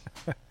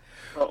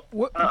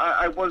 Well,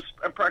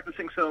 I'm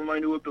practicing some of my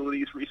new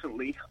abilities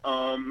recently.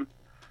 I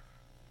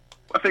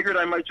figured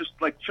I might just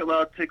chill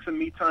out, take some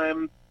me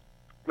time,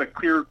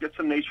 get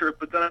some nature.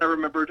 But then I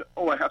remembered,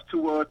 I have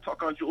to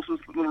talk on Jules'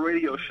 little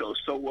radio show.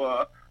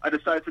 So I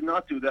decided to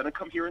not do that and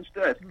come here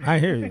instead. I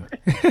hear you.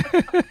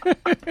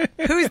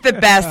 Who's the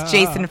best,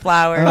 Jason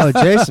Flowers? Oh,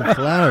 Jason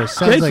Flowers.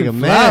 Sounds Jason like a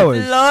Flowers.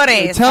 man.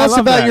 Flores. Tell us love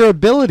about that. your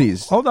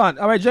abilities. Hold on.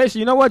 All right, Jason,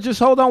 you know what? Just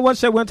hold on one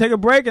second. We're going to take a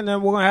break, and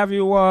then we're going to have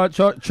you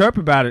chirp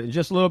about it in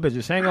just a little bit.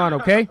 Just hang on,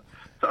 okay?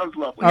 Sounds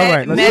lovely. All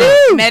right, let's do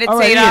it. Meditate, All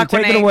right, Ian,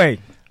 take it Aquanate. away.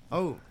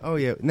 Oh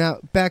yeah. Now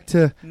back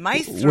to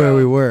Maestro. where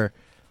we were.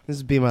 This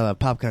is Be My Love,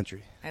 pop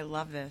country. I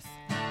love this.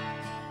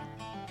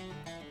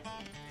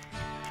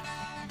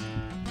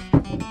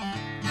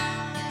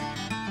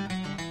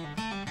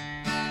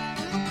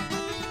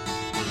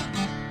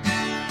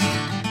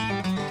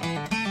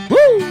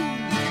 Woo!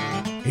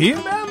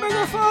 Ian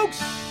Bamberger,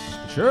 folks.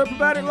 Chirp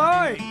About It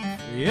Live.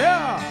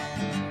 Yeah.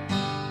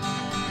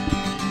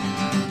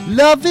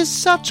 Love is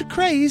such a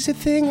crazy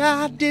thing,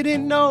 I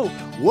didn't know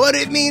what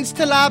it means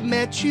till I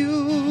met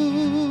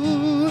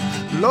you.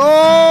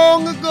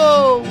 Long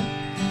ago,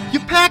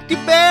 you packed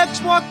your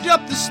bags, walked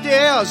up the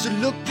stairs, it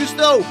looked as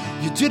though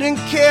you didn't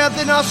care,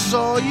 then I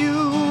saw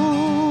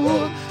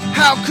you.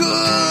 How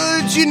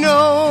could you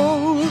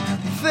know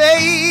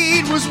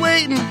fate was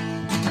waiting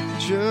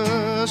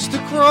just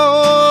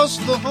across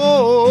the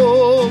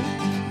hall?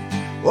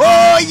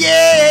 Oh yeah,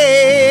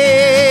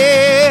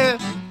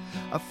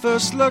 our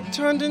first look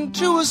turned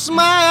into a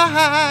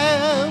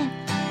smile.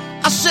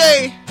 I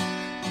say,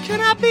 can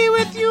I be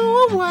with you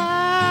a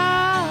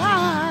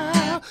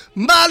while?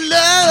 My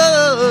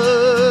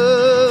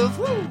love.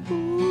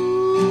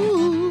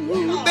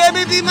 Ooh,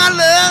 baby, be my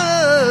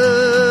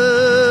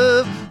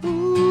love.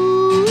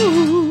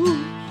 Ooh.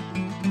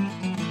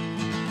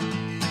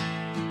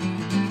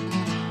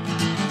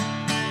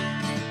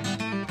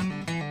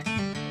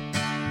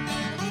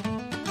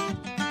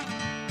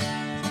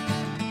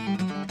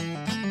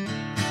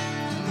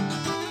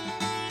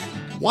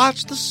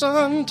 Watched the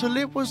sun till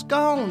it was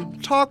gone.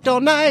 Talked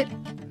all night.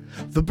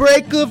 The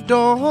break of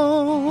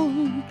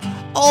dawn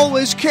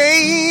always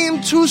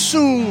came too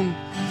soon.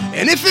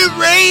 And if it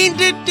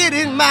rained, it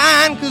didn't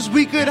mind, 'cause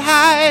we could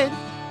hide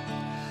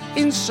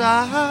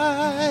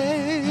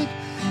inside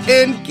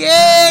and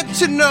get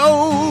to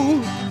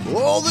know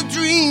all the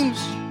dreams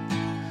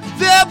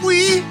that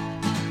we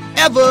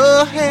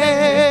ever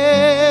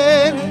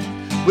had.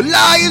 We're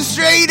lying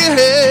straight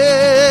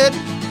ahead.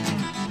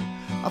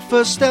 Our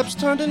first steps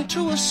turned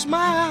into a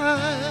smile.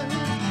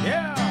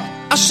 Yeah.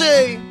 I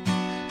say,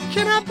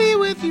 can I be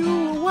with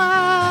you a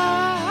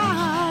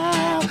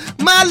while?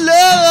 My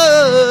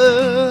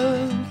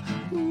love.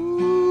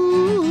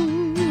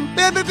 Ooh,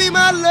 baby, be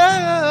my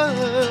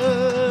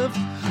love.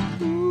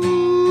 Ooh.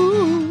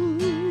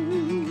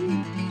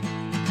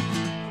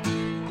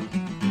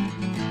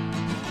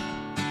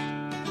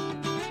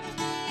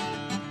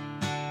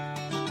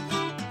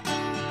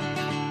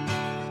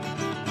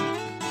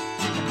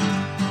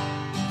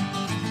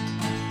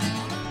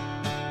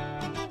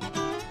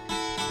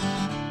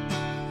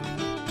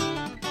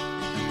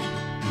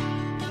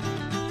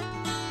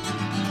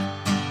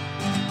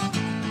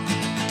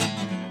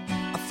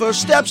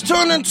 First steps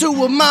turn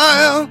into a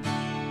mile.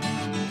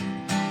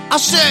 I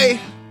say,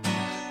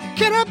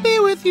 can I be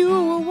with you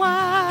a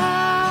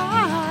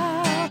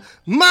while?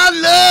 My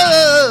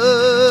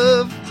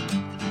love.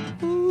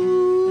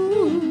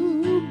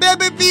 Ooh,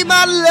 baby, be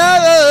my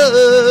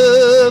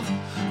love.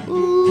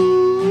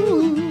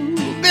 Ooh,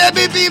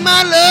 baby, be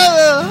my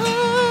love.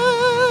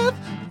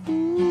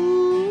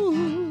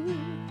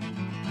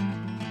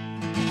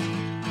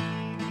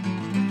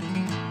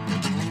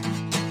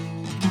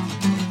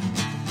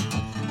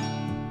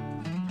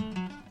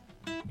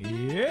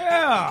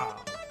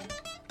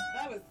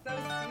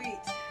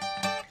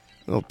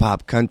 Little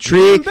pop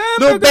country.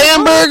 Little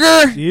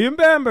Bamberger. Ian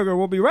Bamberger.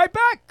 We'll be right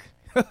back.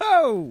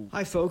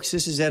 Hi, folks.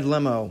 This is Ed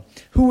Lemo.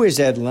 Who is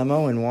Ed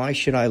Lemo and why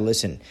should I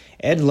listen?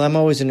 Ed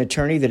Lemo is an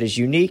attorney that is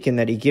unique in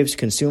that he gives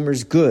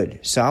consumers good,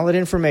 solid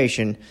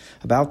information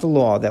about the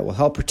law that will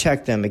help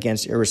protect them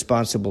against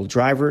irresponsible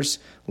drivers,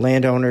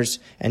 landowners,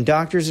 and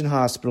doctors and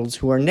hospitals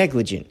who are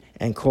negligent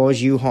and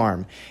cause you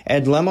harm.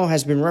 Ed Lemo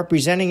has been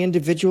representing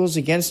individuals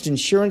against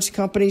insurance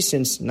companies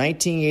since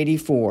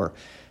 1984.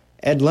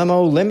 Ed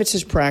Lemo limits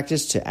his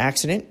practice to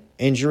accident,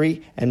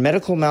 injury, and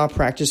medical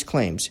malpractice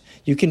claims.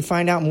 You can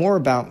find out more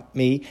about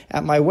me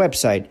at my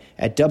website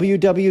at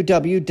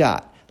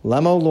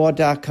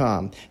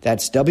www.lemolaw.com.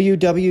 That's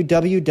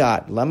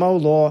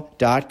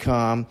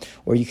www.lemolaw.com,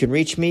 or you can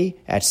reach me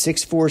at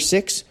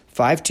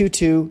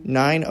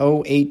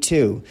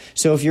 646-522-9082.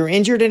 So if you're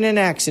injured in an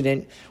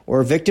accident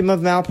or a victim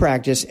of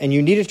malpractice and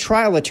you need a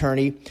trial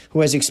attorney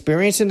who has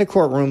experience in the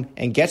courtroom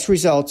and gets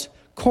results,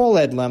 call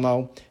Ed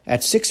Lemo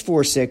at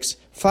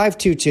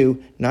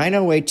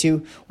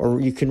 646-522-9082, or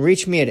you can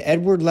reach me at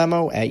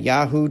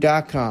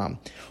edwardlemo@yahoo.com.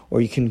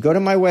 Or you can go to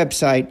my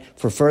website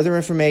for further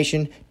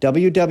information,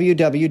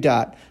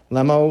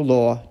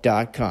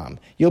 www.lemolaw.com.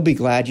 You'll be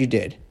glad you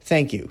did.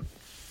 Thank you.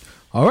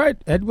 All right,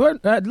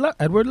 Edward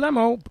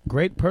Lemo,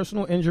 great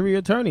personal injury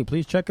attorney.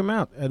 Please check him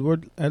out,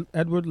 Edward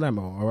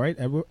Lemo. All right,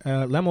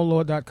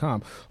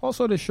 lemolaw.com.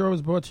 Also, the show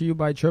is brought to you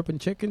by Chirp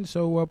and Chicken,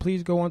 so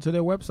please go onto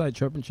their website,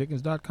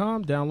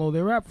 chirpandchickens.com. Download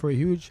their app for a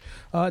huge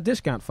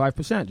discount,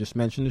 5%. Just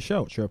mention the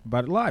show, Chirp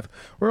About It Live.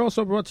 We're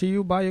also brought to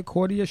you by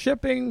Accordia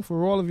Shipping.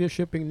 For all of your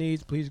shipping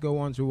needs, please go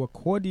on to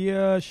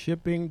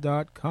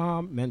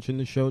accordiashipping.com. Mention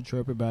the show,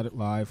 Chirp About It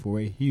Live,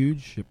 for a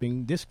huge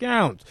shipping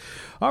discount.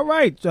 All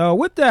right,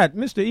 with that,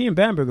 Mr. Ian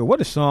Bamberger, what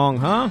a song,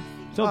 huh?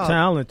 So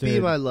talented. Be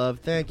my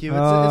love. Thank you. It's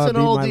an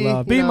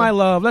oldie. Be my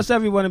love. Let's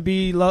everyone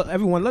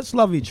let's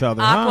love each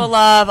other. Aqua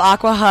love,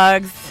 aqua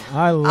hugs.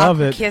 I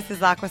love aqua it.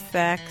 Kisses, aqua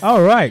sex.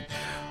 All right.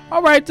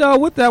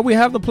 With that, we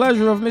have the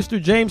pleasure of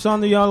Mr. James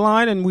on the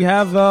line, and we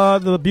have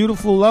the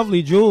beautiful,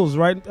 lovely Jules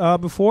right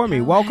before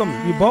me. Welcome,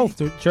 you both,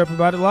 to Chirp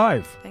About It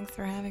Live. Thanks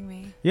for having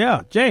me.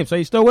 Yeah. James, are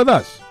you still with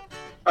us?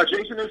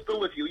 Jason is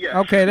still with you, yes.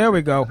 Okay, there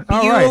we go.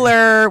 All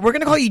Bueller. right. We're going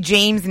to call you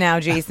James now,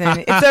 Jason.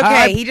 It's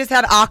okay. He just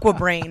had aqua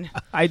brain.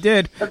 I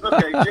did. That's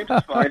okay. James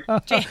is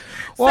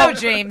fine.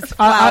 James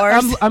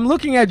Flowers. I'm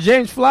looking at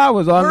James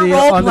Flowers on We're the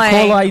call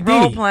ID.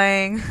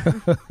 Role-playing.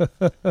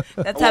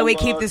 That's how we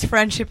keep this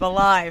friendship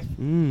alive.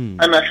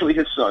 I'm actually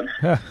his son.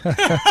 There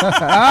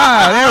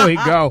we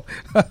go.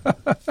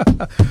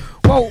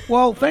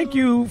 Well, thank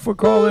you for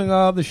calling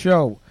the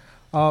show.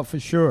 For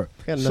sure.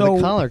 Got another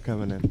caller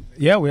coming in.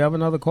 Yeah, we have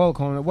another call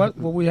coming in. What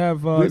we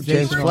have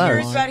James Flowers.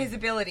 Curious about his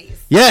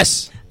abilities.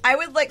 Yes. I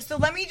would like, so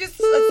let me just,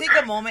 let's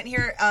take a moment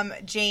here.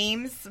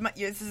 James,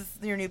 this is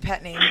your new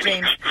pet name,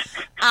 James.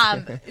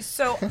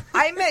 So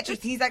I met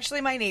Jason. He's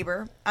actually my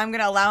neighbor. I'm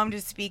going to allow him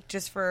to speak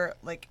just for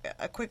like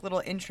a quick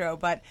little intro,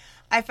 but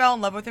I fell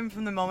in love with him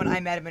from the moment I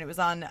met him, and it was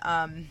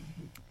on,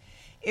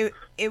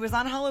 it was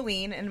on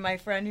Halloween, and my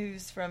friend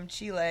who's from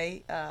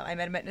Chile, I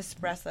met him at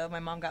Nespresso. My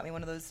mom got me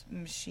one of those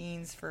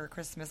machines for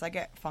Christmas. I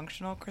get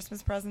functional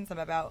Christmas presents. I'm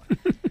about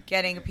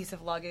getting a piece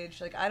of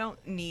luggage. Like, I don't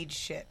need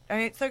shit. I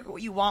mean, it's like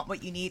what you want,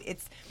 what you need.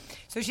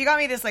 So she got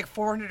me this like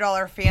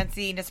 $400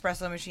 fancy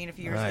Nespresso machine a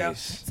few years ago.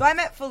 So I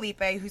met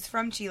Felipe, who's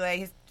from Chile.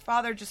 His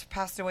father just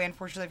passed away,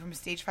 unfortunately, from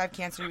stage 5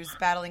 cancer. He was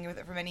battling with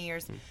it for many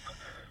years.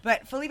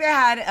 But Felipe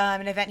had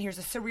an event here. He's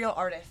a surreal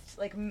artist,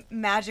 like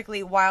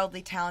magically,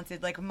 wildly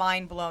talented, like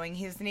mind-blowing.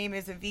 His name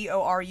is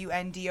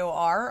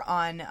VORUNDOR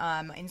on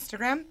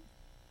Instagram.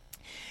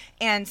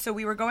 And so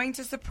we were going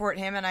to support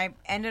him, and I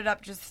ended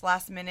up just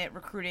last minute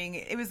recruiting.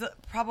 It was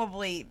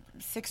probably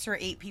 6 or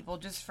 8 people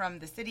just from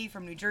the city,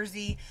 from New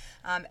Jersey.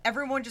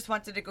 Everyone just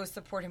wanted to go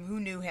support him who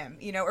knew him,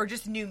 or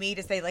just knew me,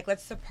 to say, like,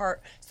 let's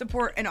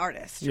support an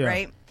artist,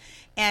 right?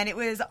 And it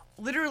was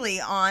literally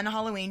on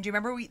Halloween. Do you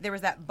remember there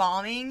was that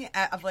bombing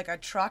of like a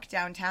truck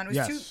downtown? It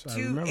was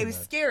it was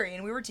scary.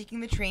 And we were taking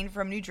the train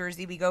from New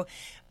Jersey. We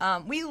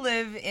we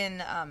live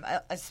in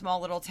a small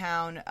little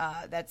town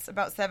that's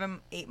about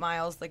 7-8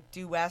 miles like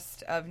due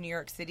west of New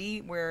York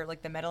City, where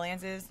like the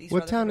Meadowlands is.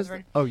 What town is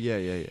that? Oh,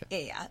 yeah.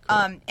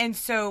 Cool. And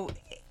so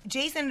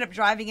Jason ended up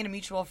driving in a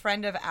mutual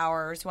friend of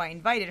ours who I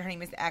invited. Her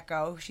name is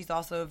Echo. She's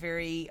also a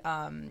very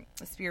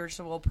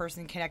spiritual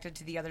person connected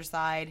to the other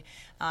side.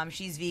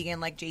 She's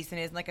vegan like Jason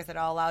is. And like I said,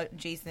 I'll allow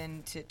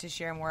Jason to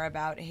share more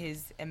about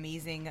his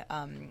amazing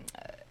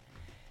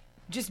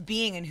just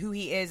being and who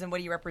he is and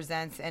what he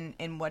represents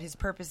and what his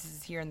purpose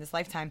is here in this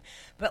lifetime.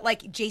 But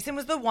like Jason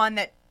was the one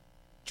that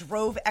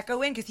drove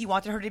Echo in because he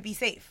wanted her to be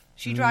safe.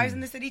 She drives in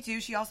the city too.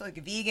 She also like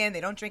a vegan.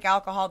 They don't drink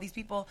alcohol. These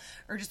people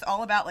are just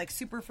all about like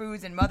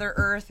superfoods and Mother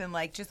Earth and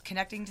like just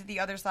connecting to the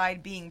other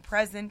side, being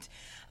present,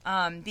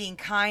 being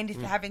kind,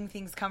 having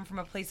things come from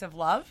a place of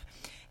love.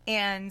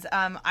 And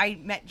I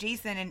met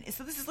Jason, and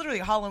so this is literally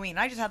Halloween.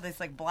 I just had this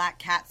like black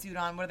cat suit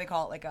on. What do they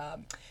call it? Like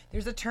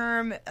there's a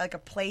term like a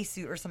play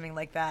suit or something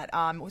like that.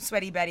 With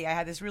Sweaty Betty, I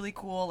had this really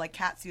cool like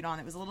cat suit on.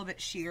 It was a little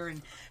bit sheer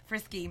and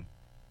frisky.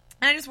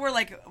 And I just wore,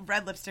 like,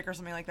 red lipstick or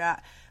something like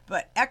that.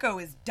 But Echo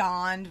is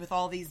donned with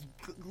all these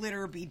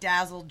glitter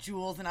bedazzled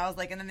jewels. And I was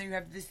like, and then you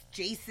have this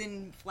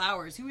Jason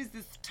Flowers. Who is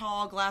this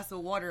tall glass of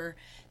water?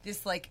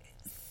 This, like,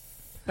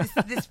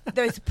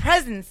 this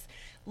presence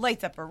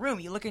lights up a room.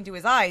 You look into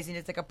his eyes, and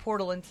it's like a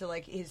portal into,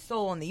 like, his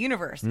soul and the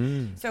universe.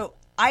 So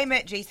I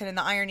met Jason, and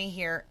the irony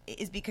here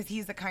is because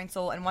he's a kind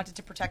soul and wanted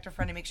to protect a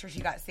friend and make sure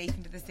she got safe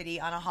into the city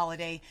on a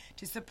holiday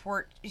to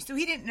support. So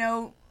he didn't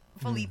know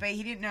Felipe.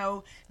 He didn't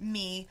know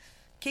me.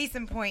 Case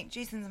in point,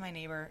 Jason's my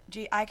neighbor.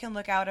 I can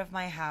look out of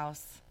my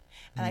house,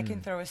 and I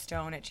can throw a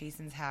stone at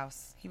Jason's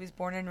house. He was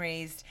born and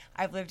raised.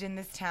 I've lived in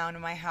this town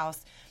in my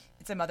house.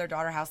 It's a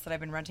mother-daughter house that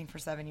I've been renting for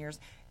 7 years.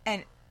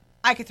 And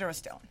I could throw a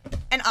stone,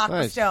 an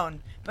aqua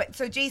stone. But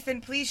so, Jason,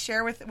 please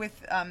share with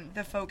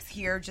the folks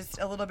here just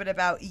a little bit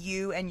about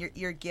you and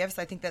your gifts.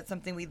 I think that's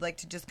something we'd like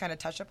to just kind of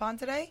touch upon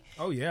today.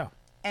 Oh, yeah.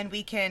 And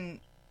we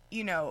can,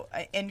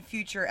 in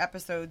future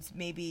episodes,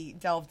 maybe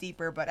delve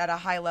deeper, but at a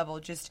high level,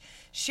 just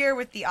share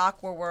with the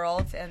aqua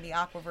world and the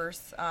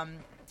aquaverse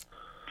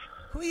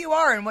who you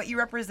are and what you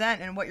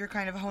represent and what you're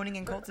kind of honing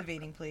and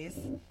cultivating, please.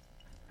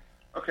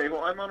 Okay,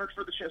 well, I'm honored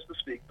for the chance to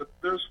speak, but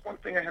there's one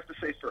thing I have to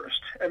say first,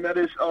 and that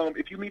is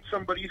if you meet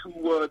somebody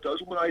who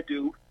does what I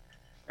do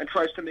and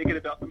tries to make it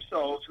about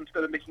themselves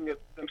instead of making it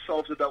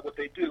themselves about what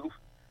they do,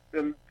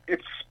 then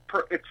it's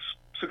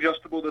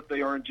suggestible that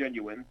they aren't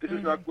genuine. This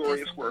is not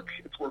glorious work.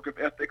 It's work of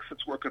ethics.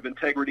 It's work of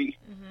integrity.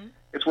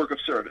 It's work of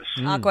service.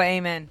 Aqua,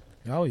 amen.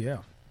 Oh, yeah.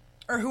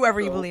 Or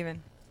whoever you believe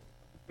in.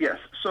 Yes.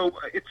 So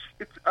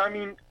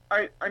I'm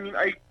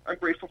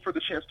grateful for the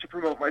chance to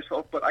promote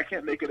myself, but I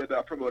can't make it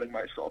about promoting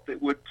myself.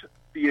 It would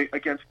be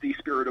against the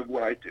spirit of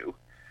what I do.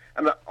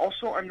 And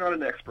also, I'm not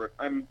an expert.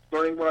 I'm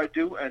learning what I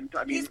do, and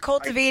he's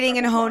cultivating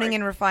and honing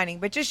and refining.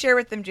 But just share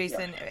with them,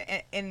 Jason,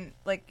 in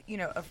like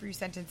a few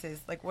sentences,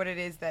 like what it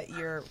is that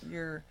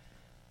you're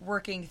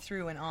working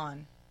through and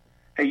on.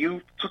 Hey,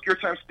 you took your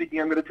time speaking.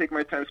 I'm going to take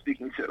my time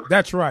speaking too.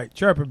 That's right.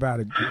 Chirp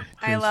about it. Jason.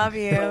 I love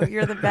you.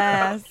 You're the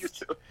best. You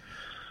too.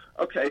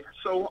 Okay,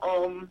 so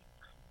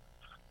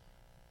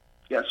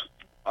yes,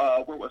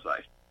 where was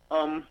I?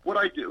 What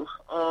I do?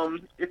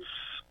 It's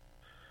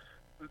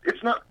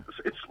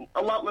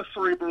a lot less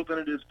cerebral than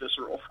it is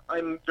visceral.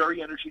 I'm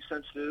very energy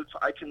sensitive.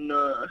 I can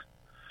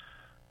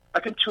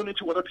tune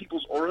into other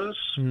people's auras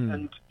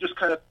and just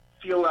kind of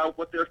feel out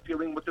what they're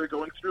feeling, what they're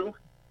going through.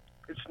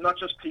 It's not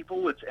just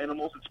people, it's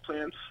animals, it's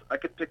plants. I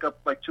could pick up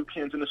like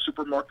toucans in a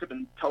supermarket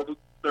and tell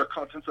their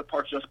contents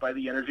apart just by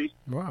the energy.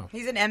 Wow.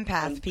 He's an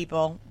empath,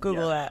 people.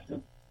 Google that.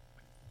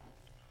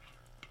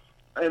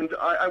 And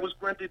I was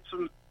granted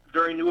some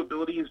very new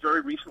abilities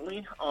very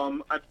recently.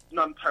 I'm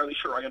not entirely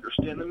sure I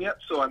understand them yet,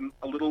 so I'm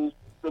a little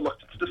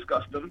reluctant to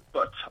discuss them,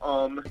 but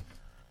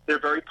they're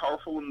very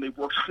powerful, and they've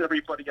worked with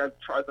everybody I've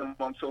tried them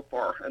on so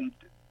far, and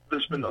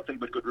there's been nothing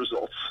but good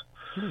results.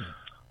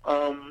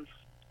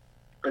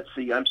 Let's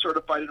see. I'm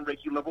certified in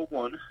Reiki Level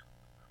 1.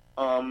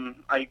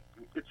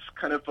 It's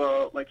kind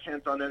of like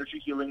hands-on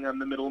energy healing. I'm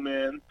the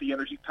middleman. The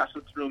energy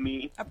passes through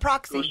me. A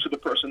proxy. Goes to the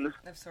person.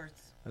 Of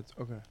sorts. That's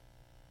okay.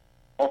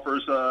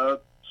 Offers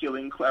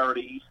healing,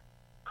 clarity,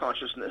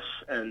 consciousness,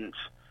 and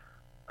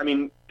I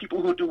mean,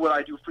 people who do what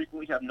I do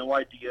frequently have no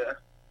idea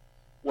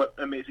what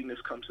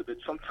amazingness comes of it.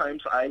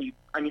 Sometimes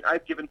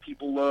I've given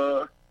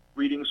people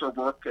readings or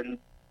work and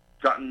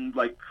gotten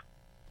like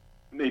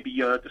maybe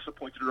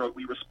disappointed or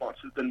ugly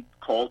responses, then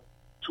called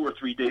 2 or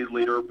 3 days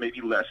later,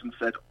 maybe less, and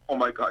said, "Oh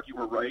my God, you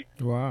were right."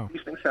 Wow.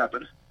 These things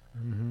happen.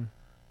 Mm-hmm.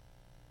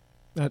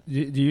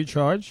 Do you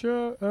charge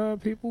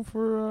people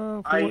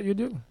for what you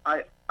do?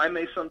 I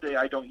may someday.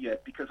 I don't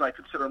yet, because I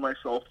consider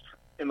myself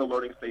in the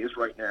learning phase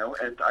right now,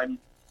 and I'm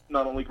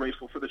not only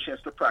grateful for the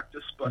chance to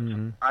practice, but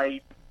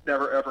I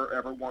never, ever,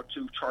 ever want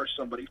to charge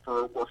somebody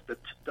for work that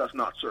does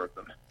not serve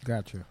them.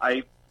 Gotcha.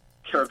 I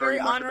care very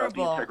much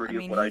honorable. about the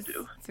integrity of what I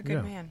do. He's a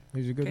good man.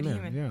 He's a good man,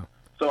 human. yeah.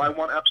 So I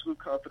want absolute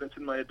confidence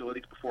in my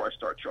abilities before I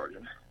start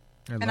charging.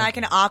 And I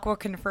can aqua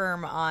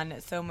confirm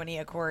on so many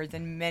accords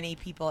and many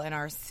people in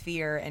our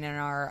sphere and in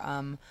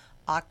our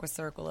aqua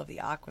circle of the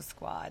aqua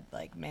squad.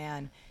 Like,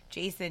 man,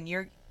 Jason,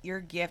 your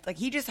gift, like,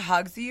 he just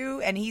hugs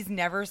you, and he's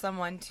never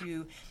someone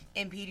to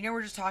impede. You know,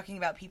 we're just talking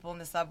about people in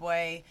the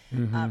subway,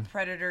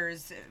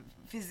 predators,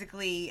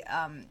 physically,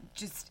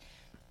 just,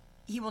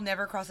 he will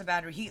never cross a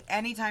boundary.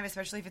 Anytime,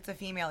 especially if it's a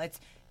female, it's,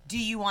 do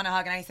you want a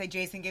hug? And I say,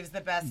 Jason gives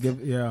the best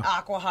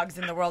aqua hugs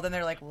in the world. And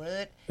they're like,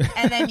 what?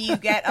 And then you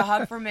get a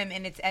hug from him,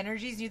 and its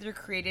energy is neither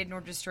created nor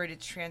destroyed.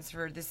 It's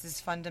transferred. This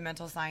is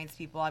fundamental science,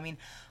 people. I mean,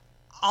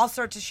 I'll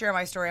start to share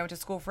my story. I went to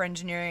school for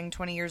engineering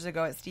 20 years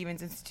ago at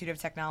Stevens Institute of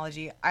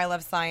Technology. I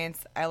love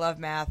science. I love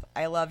math.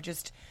 I love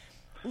just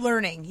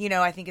learning. You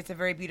know, I think it's a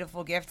very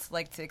beautiful gift,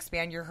 like, to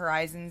expand your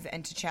horizons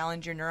and to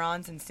challenge your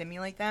neurons and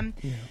stimulate them.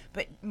 Yeah.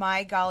 But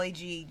my golly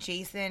gee,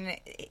 Jason,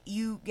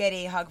 you get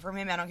a hug from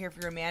him. I don't care if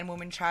you're a man,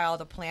 woman, child,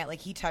 a plant.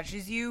 Like, he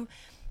touches you.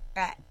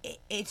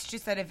 It's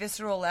just at a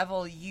visceral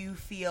level, you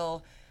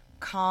feel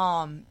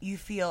calm. You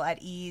feel at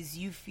ease.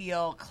 You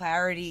feel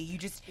clarity. You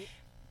just...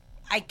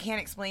 I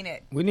can't explain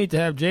it. We need to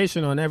have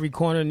Jason on every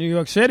corner in New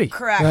York City.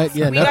 Correct. Right,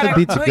 yeah, we gotta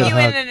put you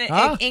hug. in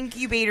an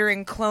incubator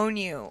and clone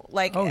you.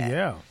 Like, oh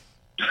yeah.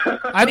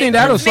 I think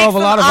that'll solve a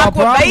lot of our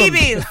problems.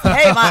 Babies.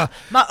 Hey,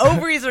 my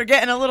ovaries are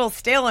getting a little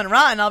stale and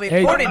rotten. I'll be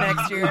 40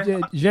 next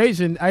year.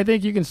 Jason, I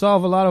think you can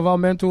solve a lot of our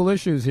mental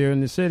issues here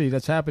in the city.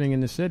 That's happening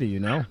in the city,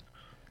 you know.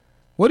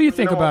 What do you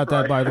think about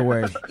that, by the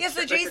way? Yeah,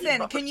 so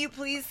Jason, can you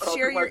please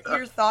share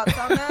your thoughts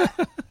on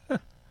that?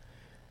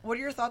 What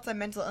are your thoughts on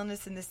mental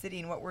illness in the city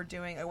and what we're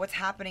doing, or what's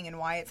happening and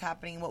why it's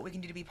happening, and what we can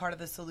do to be part of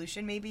the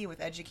solution, maybe with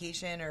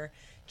education or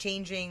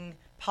changing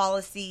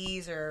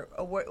policies, or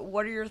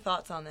what are your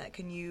thoughts on that?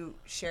 Can you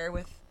share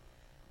with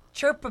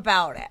Chirp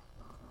About It?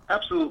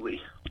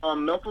 Absolutely.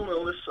 Mental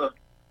illness of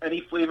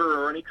any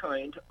flavor or any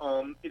kind,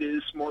 it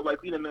is more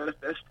likely to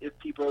manifest if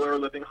people are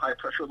living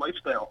high-pressure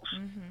lifestyles.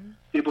 Mm-hmm.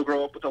 People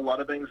grow up with a lot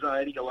of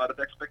anxiety, a lot of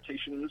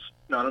expectations,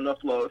 not enough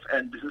love,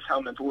 and this is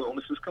how mental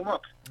illnesses come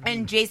up.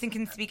 And Jason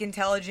can speak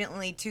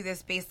intelligently to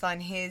this based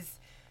on his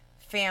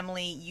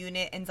family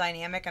unit and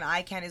dynamic, and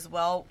I can as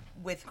well,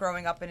 with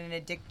growing up in an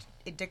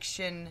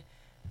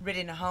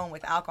addiction-ridden home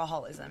with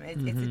alcoholism.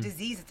 It's a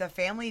disease. It's a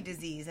family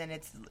disease, and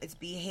it's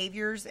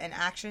behaviors and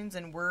actions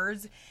and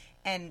words.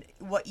 And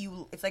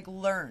it's like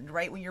learned,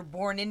 right? When you're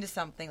born into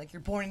something, like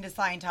you're born into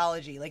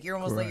Scientology, like you're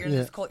almost like you're in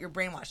this cult, you're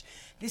brainwashed.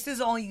 This is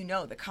all you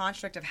know, the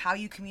construct of how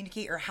you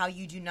communicate or how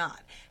you do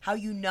not, how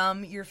you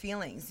numb your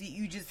feelings.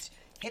 You just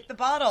hit the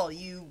bottle,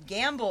 you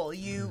gamble,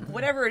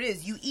 whatever it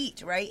is, you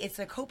eat, right? It's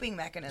a coping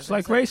mechanism. It's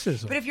like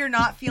racism. But if you're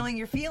not feeling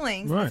your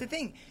feelings, that's the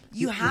thing.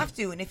 You have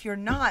to. And if you're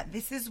not,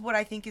 this is what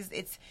I think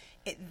it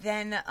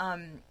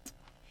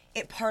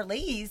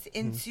parlays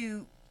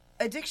into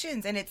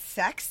addictions, and it's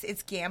sex,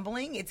 it's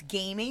gambling, it's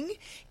gaming,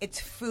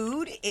 it's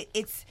food,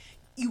 it's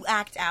you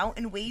act out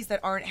in ways that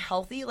aren't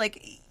healthy,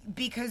 like,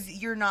 because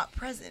you're not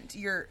present,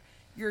 you're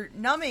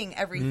numbing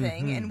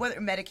everything, and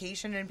whether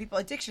medication and people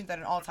addictions at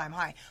an all-time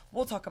high.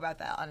 We'll talk about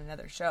that on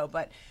another show,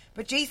 but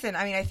Jason,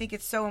 I mean, I think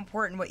it's so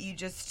important what you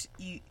just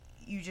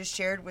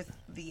shared with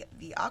the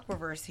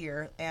Aquaverse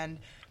here, and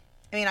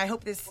I mean, I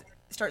hope this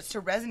starts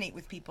to resonate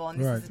with people, and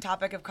this is a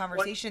topic of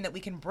conversation that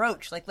we can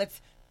broach. Like,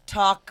 let's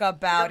talk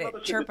about it.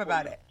 Chirp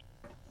about it.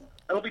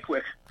 It'll be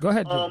quick. Go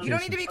ahead. You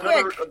don't need to be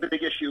quick. Another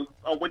big issue.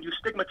 When you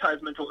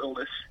stigmatize mental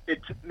illness, it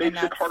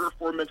makes it harder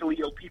for mentally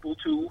ill people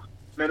to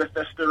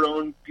manifest their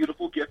own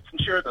beautiful gifts and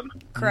share them.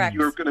 Correct.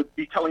 You're going to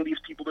be telling these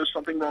people there's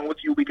something wrong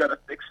with you, we got to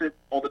fix it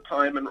all the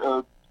time,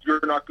 or you're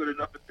not good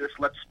enough at this,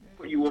 let's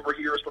put you over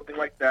here, or something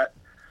like that.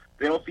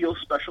 They don't feel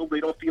special. They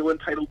don't feel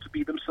entitled to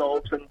be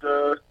themselves and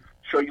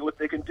show you what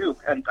they can do.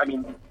 And, I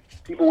mean,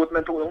 people with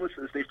mental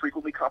illnesses, they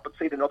frequently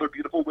compensate in other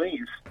beautiful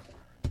ways.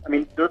 I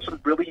mean, there's some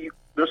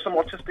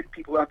autistic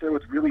people out there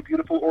with really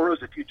beautiful auras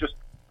if you just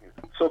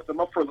soak them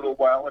up for a little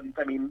while. And,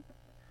 I mean,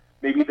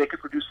 maybe they could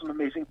produce some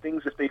amazing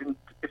things if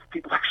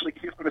people actually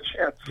gave them a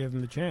chance. Give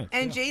them the chance.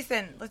 And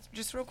Jason, let's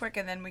just real quick,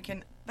 and then we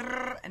can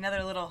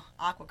another little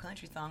Aqua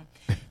country song.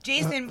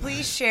 Jason,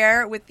 please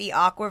share with the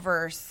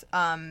Aquaverse.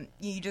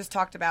 You just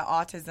talked about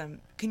autism.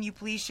 Can you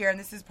please share? And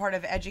this is part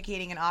of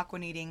educating and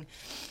aquaneating.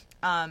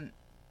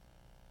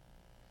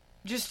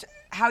 Just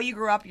how you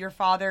grew up, your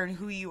father, and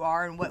who you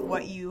are, and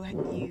what you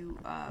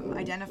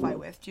identify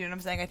with. Do you know what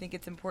I'm saying? I think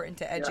it's important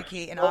to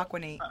educate and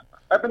aquanate.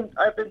 I've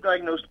been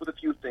diagnosed with a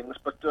few things,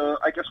 but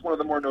I guess one of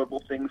the more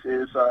notable things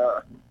is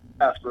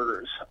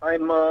Asperger's.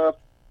 I'm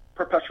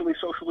perpetually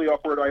socially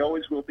awkward. I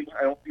always will be.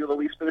 I don't feel the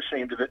least bit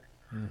ashamed of it.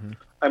 Mm-hmm.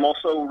 I'm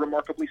also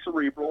remarkably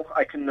cerebral.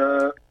 I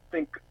can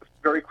think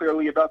very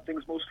clearly about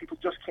things most people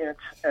just can't.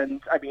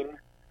 And I mean,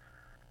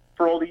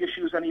 for all the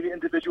issues any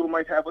individual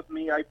might have with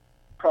me, I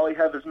probably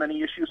have as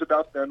many issues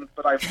about them,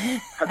 but I've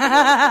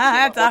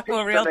had that's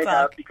awful real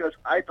talk because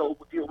I deal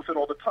with it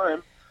all the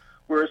time,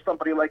 whereas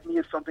somebody like me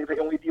is something they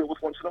only deal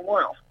with once in a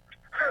while.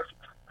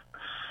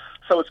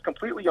 So it's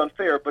completely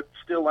unfair, but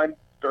still I'm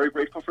very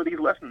grateful for these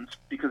lessons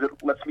because it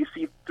lets me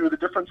see through the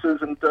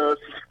differences and see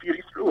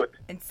beauty through it.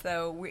 And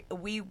so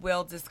we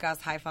will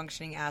discuss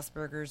high-functioning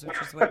Asperger's, which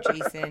is what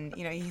Jason,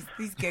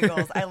 these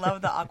giggles. I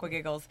love the aqua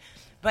giggles.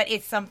 But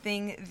it's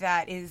something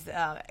that is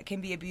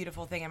can be a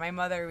beautiful thing. And my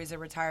mother was a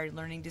retired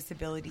learning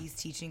disabilities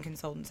teaching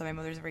consultant, so my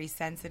mother's very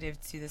sensitive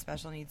to the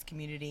special needs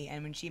community.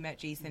 And when she met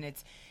Jason,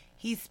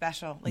 he's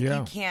special.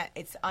 You can't.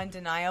 It's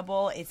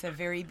undeniable. It's a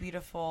very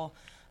beautiful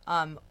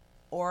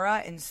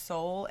aura and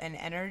soul and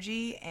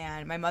energy.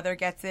 And my mother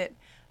gets it.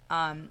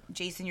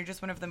 Jason, you're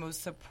just one of the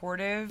most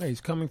supportive. Yeah, he's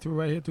coming through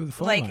right here through the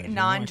phone lines,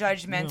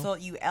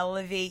 non-judgmental. You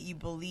elevate. You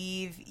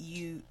believe.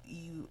 You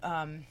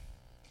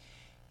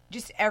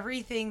just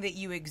everything that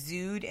you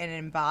exude and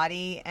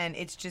embody, and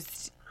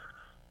it's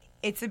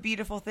a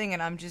beautiful thing,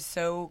 and I'm just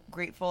so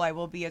grateful. I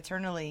will be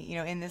eternally,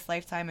 in this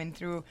lifetime and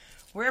through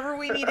wherever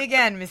we meet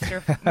again,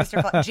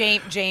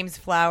 Mr. James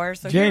Flower.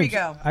 So James, here we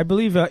go. I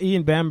believe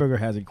Ian Bamberger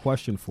has a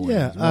question for you.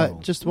 As well.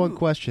 Just one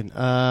question.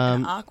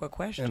 An aqua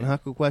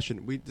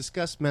question. We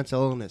discussed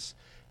mental illness.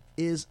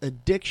 Is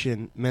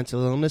addiction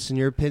mental illness in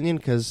your opinion?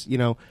 Because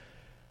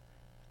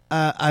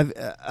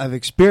I've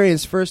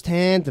experienced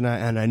firsthand, and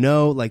I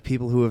know like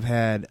people who have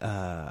had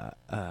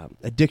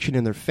addiction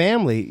in their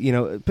family.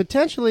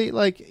 Potentially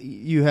like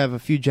you have a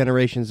few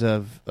generations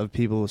of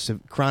people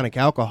with chronic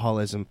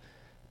alcoholism.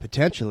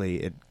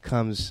 Potentially, it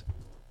comes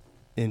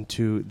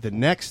into the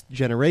next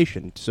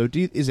generation. So,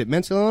 is it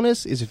mental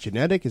illness? Is it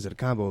genetic? Is it a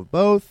combo of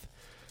both?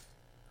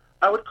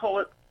 I would call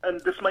it, and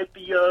this might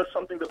be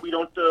something that we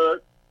don't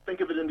think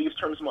of it in these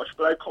terms much,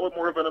 but I call it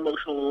more of an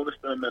emotional illness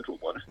than a mental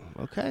one.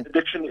 Okay.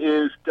 Addiction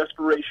is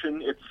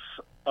desperation,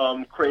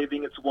 it's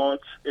craving, it's want,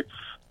 it's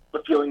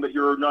the feeling that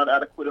you're not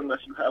adequate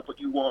unless you have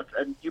what you want,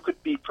 and you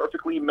could be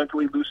perfectly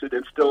mentally lucid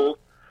and still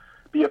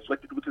be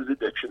afflicted with his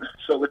addiction.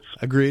 So it's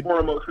Agreed.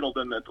 More emotional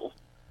than mental.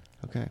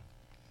 Okay.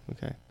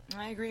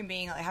 I agree.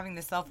 Having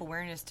the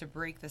self-awareness to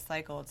break the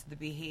cycle. It's the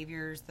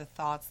behaviors, the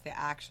thoughts, the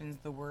actions,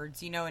 the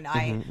words. And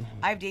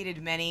I've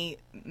dated many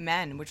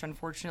men, which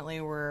unfortunately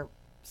were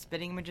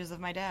spitting images of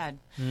my dad.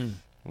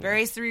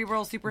 Very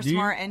cerebral, super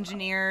smart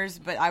engineers,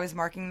 but I was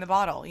marking the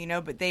bottle,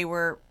 but they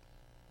were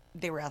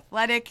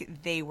athletic,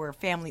 they were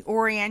family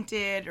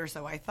oriented, or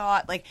so I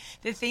thought. Like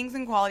the things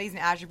and qualities and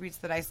attributes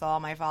that I saw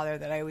in my father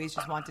that I always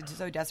just wanted to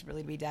so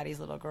desperately to be daddy's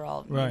little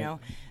girl. Right.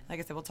 Like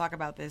I said, we'll talk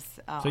about this.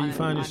 So you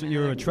find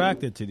you're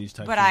attracted to these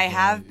types. But I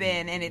have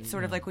been, and it's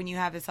sort of like when you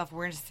have the self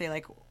awareness to say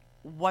like,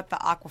 what the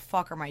aqua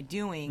fuck am I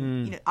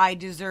doing? I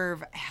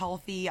deserve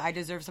healthy. I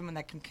deserve someone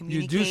that can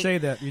communicate. You do say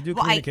that. You do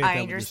well, communicate that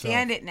I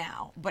understand with it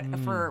now, but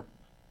for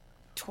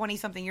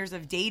 20-something years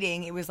of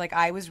dating, it was like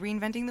I was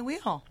reinventing the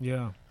wheel.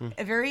 Yeah.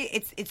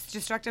 It's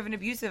destructive and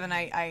abusive,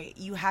 and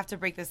you have to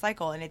break the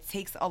cycle, and it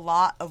takes a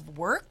lot of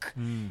work.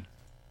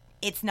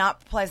 It's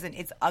not pleasant.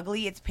 It's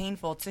ugly. It's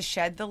painful to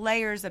shed the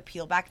layers, to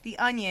peel back the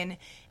onion,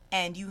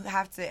 and you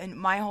have to. And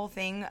my whole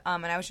thing,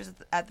 and I was just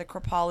at the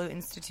Kripalu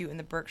Institute in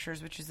the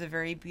Berkshires, which is a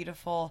very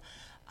beautiful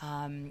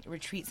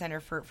retreat center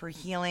for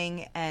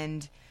healing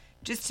and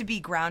just to be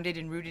grounded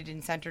and rooted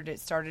and centered. It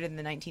started in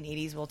the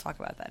 1980s. We'll talk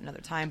about that another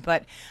time.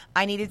 But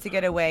I needed to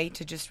get away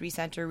to just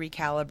recenter,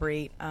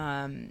 recalibrate.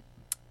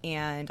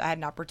 And I had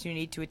an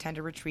opportunity to attend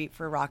a retreat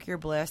for Rock Your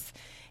Bliss.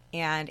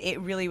 And it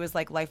really was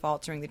like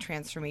life-altering, the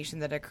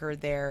transformation that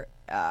occurred there.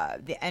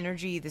 The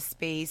energy, the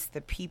space,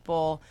 the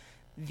people,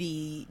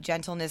 the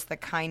gentleness, the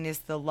kindness,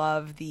 the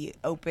love, the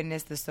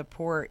openness, the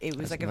support. It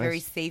was like a very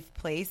safe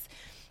place.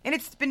 And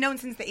it's been known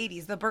since the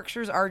 80s. The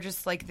Berkshires are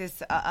just like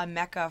this a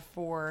mecca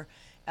for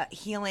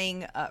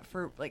healing,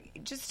 for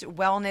like just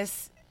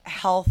wellness,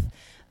 health,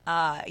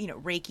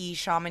 Reiki,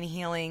 shaman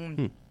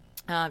healing,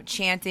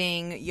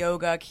 chanting,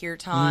 yoga,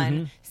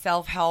 kirtan,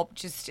 self-help,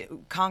 just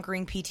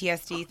conquering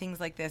PTSD, things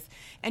like this.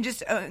 And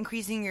just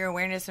increasing your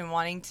awareness and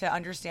wanting to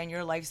understand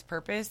your life's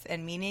purpose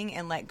and meaning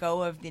and let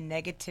go of the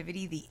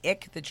negativity, the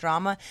ick, the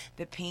drama,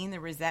 the pain, the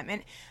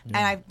resentment. And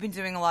I've been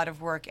doing a lot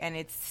of work, and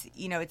it's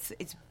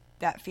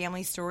that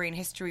family story and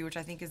history, which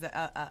I think is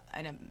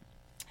an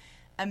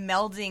a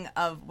melding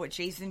of what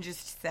Jason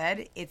just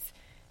said.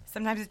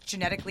 Sometimes it's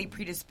genetically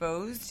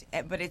predisposed,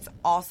 but it's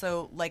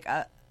also like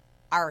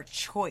our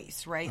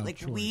choice, right?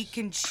 We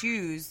can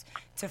choose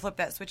to flip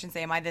that switch and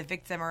say, am I the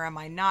victim or am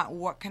I not?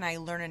 What can I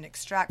learn and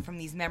extract from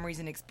these memories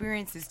and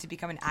experiences to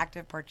become an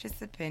active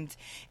participant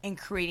in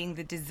creating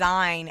the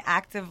design,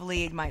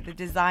 the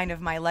design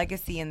of my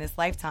legacy in this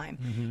lifetime?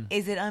 Mm-hmm.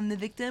 Is it I'm the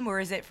victim, or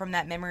is it from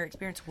that memory or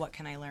experience, what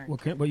can I learn?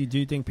 But do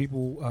you think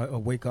people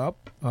wake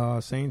up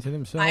saying to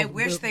themselves? I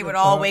wish they would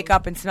all wake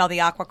up and smell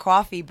the aqua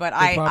coffee, but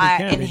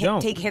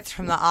take hits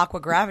from the aqua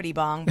gravity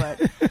bong,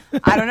 but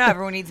I don't know.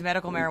 Everyone needs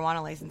medical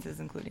marijuana licenses,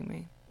 including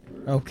me.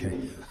 Okay.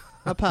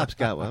 My pop's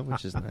got one,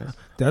 which is nice.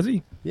 Does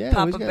he? Yeah.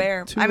 Papa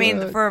Bear.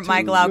 For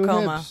my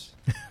glaucoma.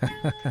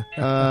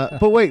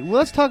 But wait,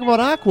 let's talk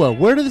about aqua.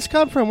 Where did this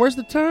come from? Where's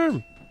the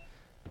term?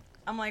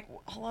 I'm like,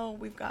 hello,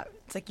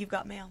 it's like you've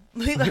got mail.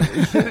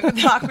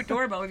 The aqua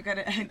doorbell, we've got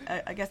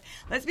I guess.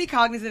 Let's be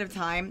cognizant of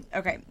time.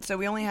 Okay, so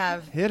we only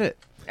have... Hit it.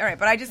 All right,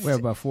 but I just... We have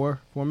about 4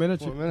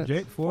 minutes? 4 minutes.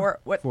 Jake, 4?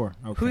 4.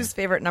 Okay. Whose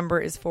favorite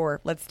number is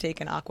 4? Let's take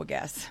an aqua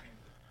guess.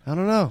 I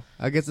don't know.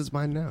 I guess it's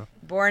mine now.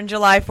 Born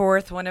July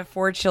 4th, one of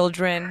 4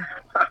 children.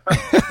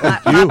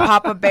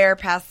 Papa Bear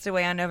passed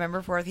away on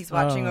November 4th. He's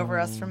watching over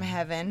us from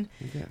heaven.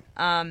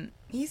 Okay.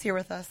 He's here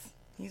with us.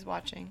 He's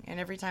watching. And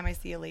every time I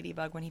see a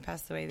ladybug when he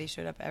passed away, they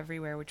showed up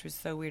everywhere, which was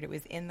so weird. It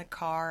was in the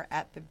car,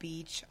 at the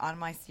beach, on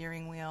my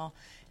steering wheel,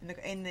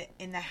 in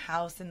the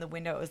house, in the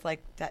window. It was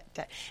like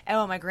that.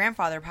 Oh, my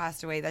grandfather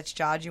passed away. That's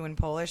Jaju in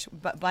Polish.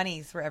 But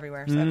bunnies were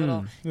everywhere. So that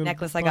little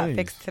necklace I got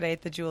fixed today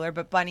at the jeweler.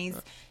 But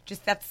bunnies,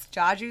 that's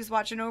Jaju's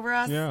watching over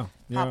us. Yeah.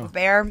 Papa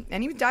Bear.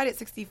 And he died at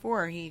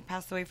 64. He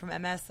passed away from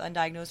MS,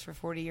 undiagnosed for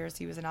 40 years.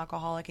 He was an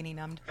alcoholic and he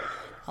numbed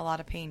a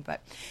lot of pain.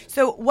 But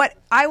so what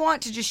I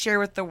want to just share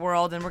with the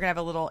world, and we're going to have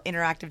a little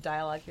interactive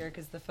dialogue here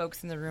because the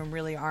folks in the room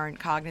really aren't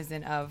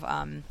cognizant of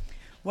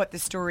what the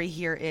story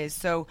here is.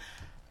 So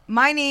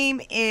my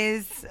name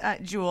is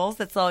Jules.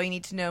 That's all you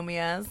need to know me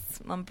as.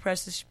 I'm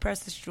Precious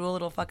Jewel,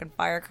 little fucking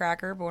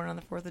firecracker, born on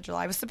the 4th of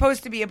July. I was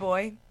supposed to be a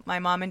boy. My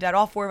mom and dad,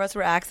 all 4 of us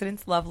were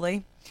accidents.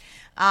 Lovely.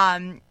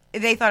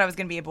 They thought I was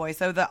going to be a boy.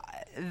 So the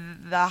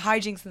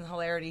hijinks and the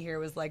hilarity here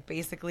was like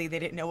basically they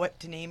didn't know what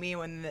to name me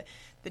when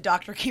the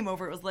doctor came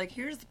over. It was like,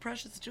 here's the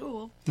Precious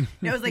Jewel. And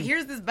it was like,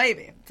 here's this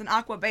baby. It's an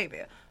aqua baby.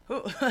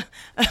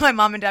 My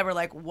mom and dad were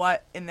like,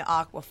 what in the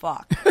aqua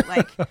fuck?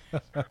 Like,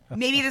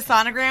 maybe the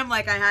sonogram,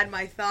 like I had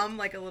my thumb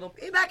like a little,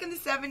 back in the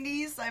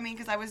 70s. I mean,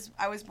 because I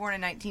was born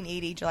in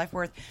 1980, July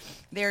 4th.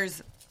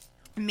 There's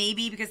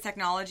maybe because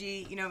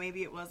technology,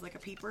 maybe it was like a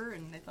peeper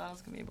and they thought I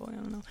was going to be a boy. I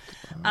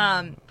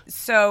don't know.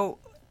 So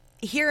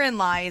herein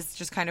lies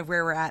just kind of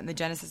where we're at in the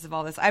genesis of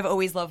all this. I've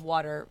always loved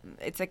water.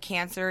 It's a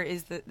Cancer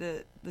is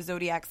the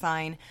zodiac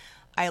sign.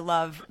 I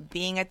love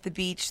being at the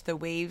beach. The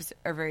waves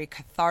are very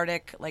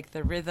cathartic, like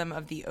the rhythm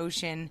of the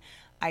ocean.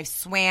 I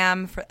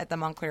swam at the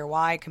Montclair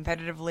Y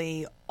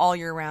competitively all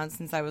year round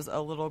since I was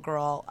a little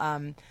girl.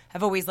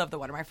 I've always loved the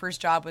water. My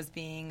first job was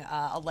being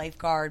a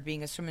lifeguard,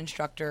 being a swim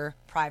instructor,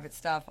 private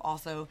stuff,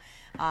 also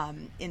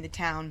in the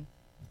town.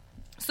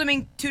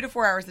 Swimming 2 to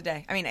 4 hours a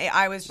day. I mean,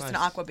 I was just an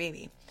aqua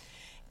baby.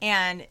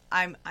 And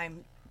I'm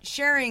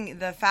sharing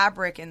the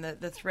fabric and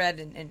the thread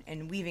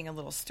and weaving a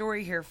little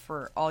story here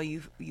for all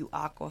you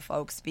aqua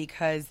folks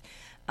because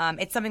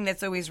it's something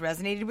that's always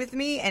resonated with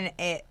me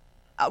and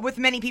with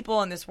many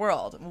people in this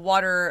world.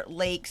 Water,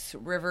 lakes,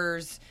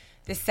 rivers,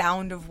 the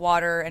sound of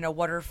water and a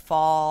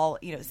waterfall,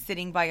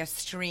 sitting by a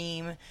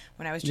stream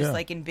when I was just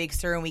like in Big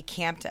Sur and we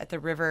camped at the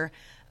river.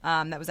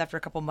 That was after a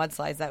couple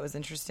mudslides. That was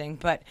interesting.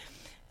 But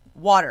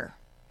water,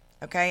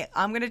 okay?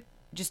 I'm going to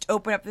just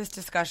open up this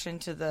discussion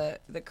to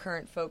the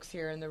current folks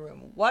here in the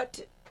room.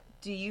 What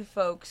do you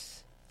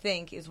folks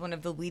think is one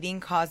of the leading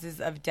causes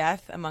of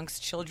death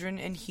amongst children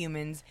and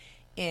humans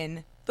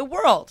in the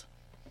world?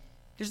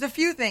 There's a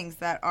few things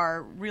that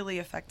are really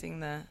affecting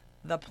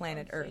the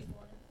planet Earth.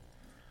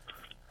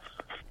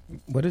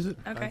 What is it?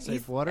 Okay,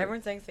 safe water?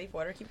 Everyone's saying safe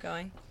water. Keep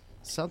going.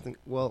 Something,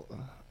 well...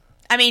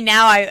 I mean,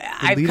 now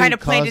I've kind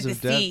of planted the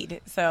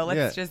seed, so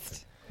let's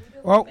just...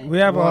 Well, we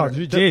have we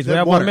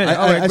have 1 minute.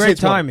 All right, great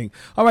timing.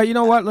 All right, you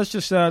know what? Let's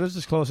just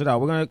close it out.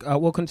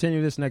 We'll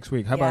continue this next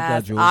week. How about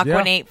that, Jules?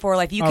 Aquanate for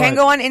life. You can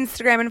go on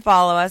Instagram and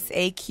follow us,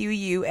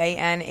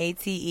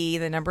 AQUANATE,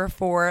 the number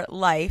 4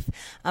 life.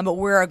 But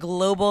we're a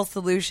global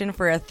solution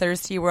for a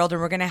thirsty world, and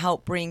we're going to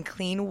help bring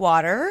clean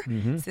water,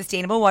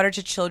 sustainable water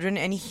to children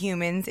and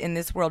humans in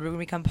this world. We're going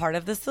to become part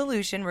of the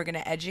solution. We're going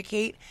to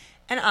educate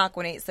and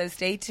Aquanate, so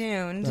stay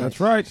tuned.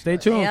 That's right. Stay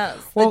tuned. Yes.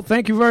 Well,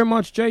 thank you very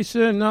much,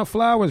 Jason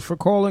Flowers, for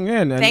calling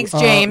in. And, thanks,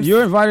 James.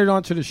 You're invited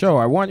onto the show.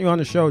 I want you on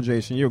the show,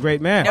 Jason. You're a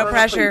great man. No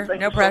pressure.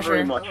 No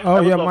pressure.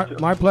 Oh, yeah,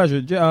 my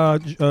pleasure.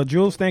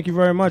 Jules, thank you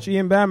very much.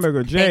 Ian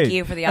Bamberger, Jay. Thank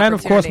you for the opportunity. And,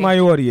 of course, my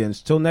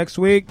audience. Till next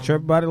week,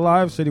 Chirp About It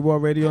Live, City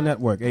World Radio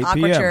Network, 8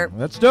 p.m. Chirp.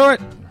 Let's do it.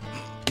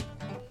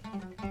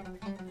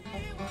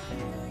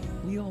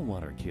 We all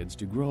want our kids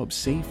to grow up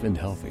safe and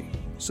healthy,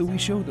 so we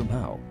show them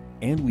how,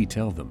 and we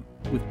tell them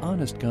with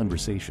honest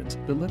conversations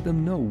that let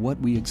them know what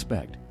we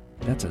expect.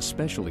 That's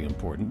especially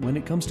important when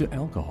it comes to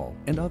alcohol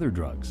and other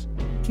drugs.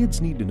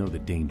 Kids need to know the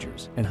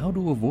dangers and how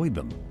to avoid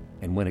them.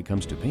 And when it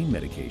comes to pain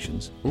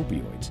medications,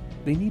 opioids,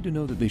 they need to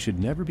know that they should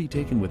never be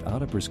taken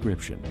without a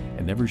prescription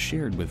and never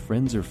shared with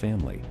friends or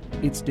family.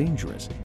 It's dangerous,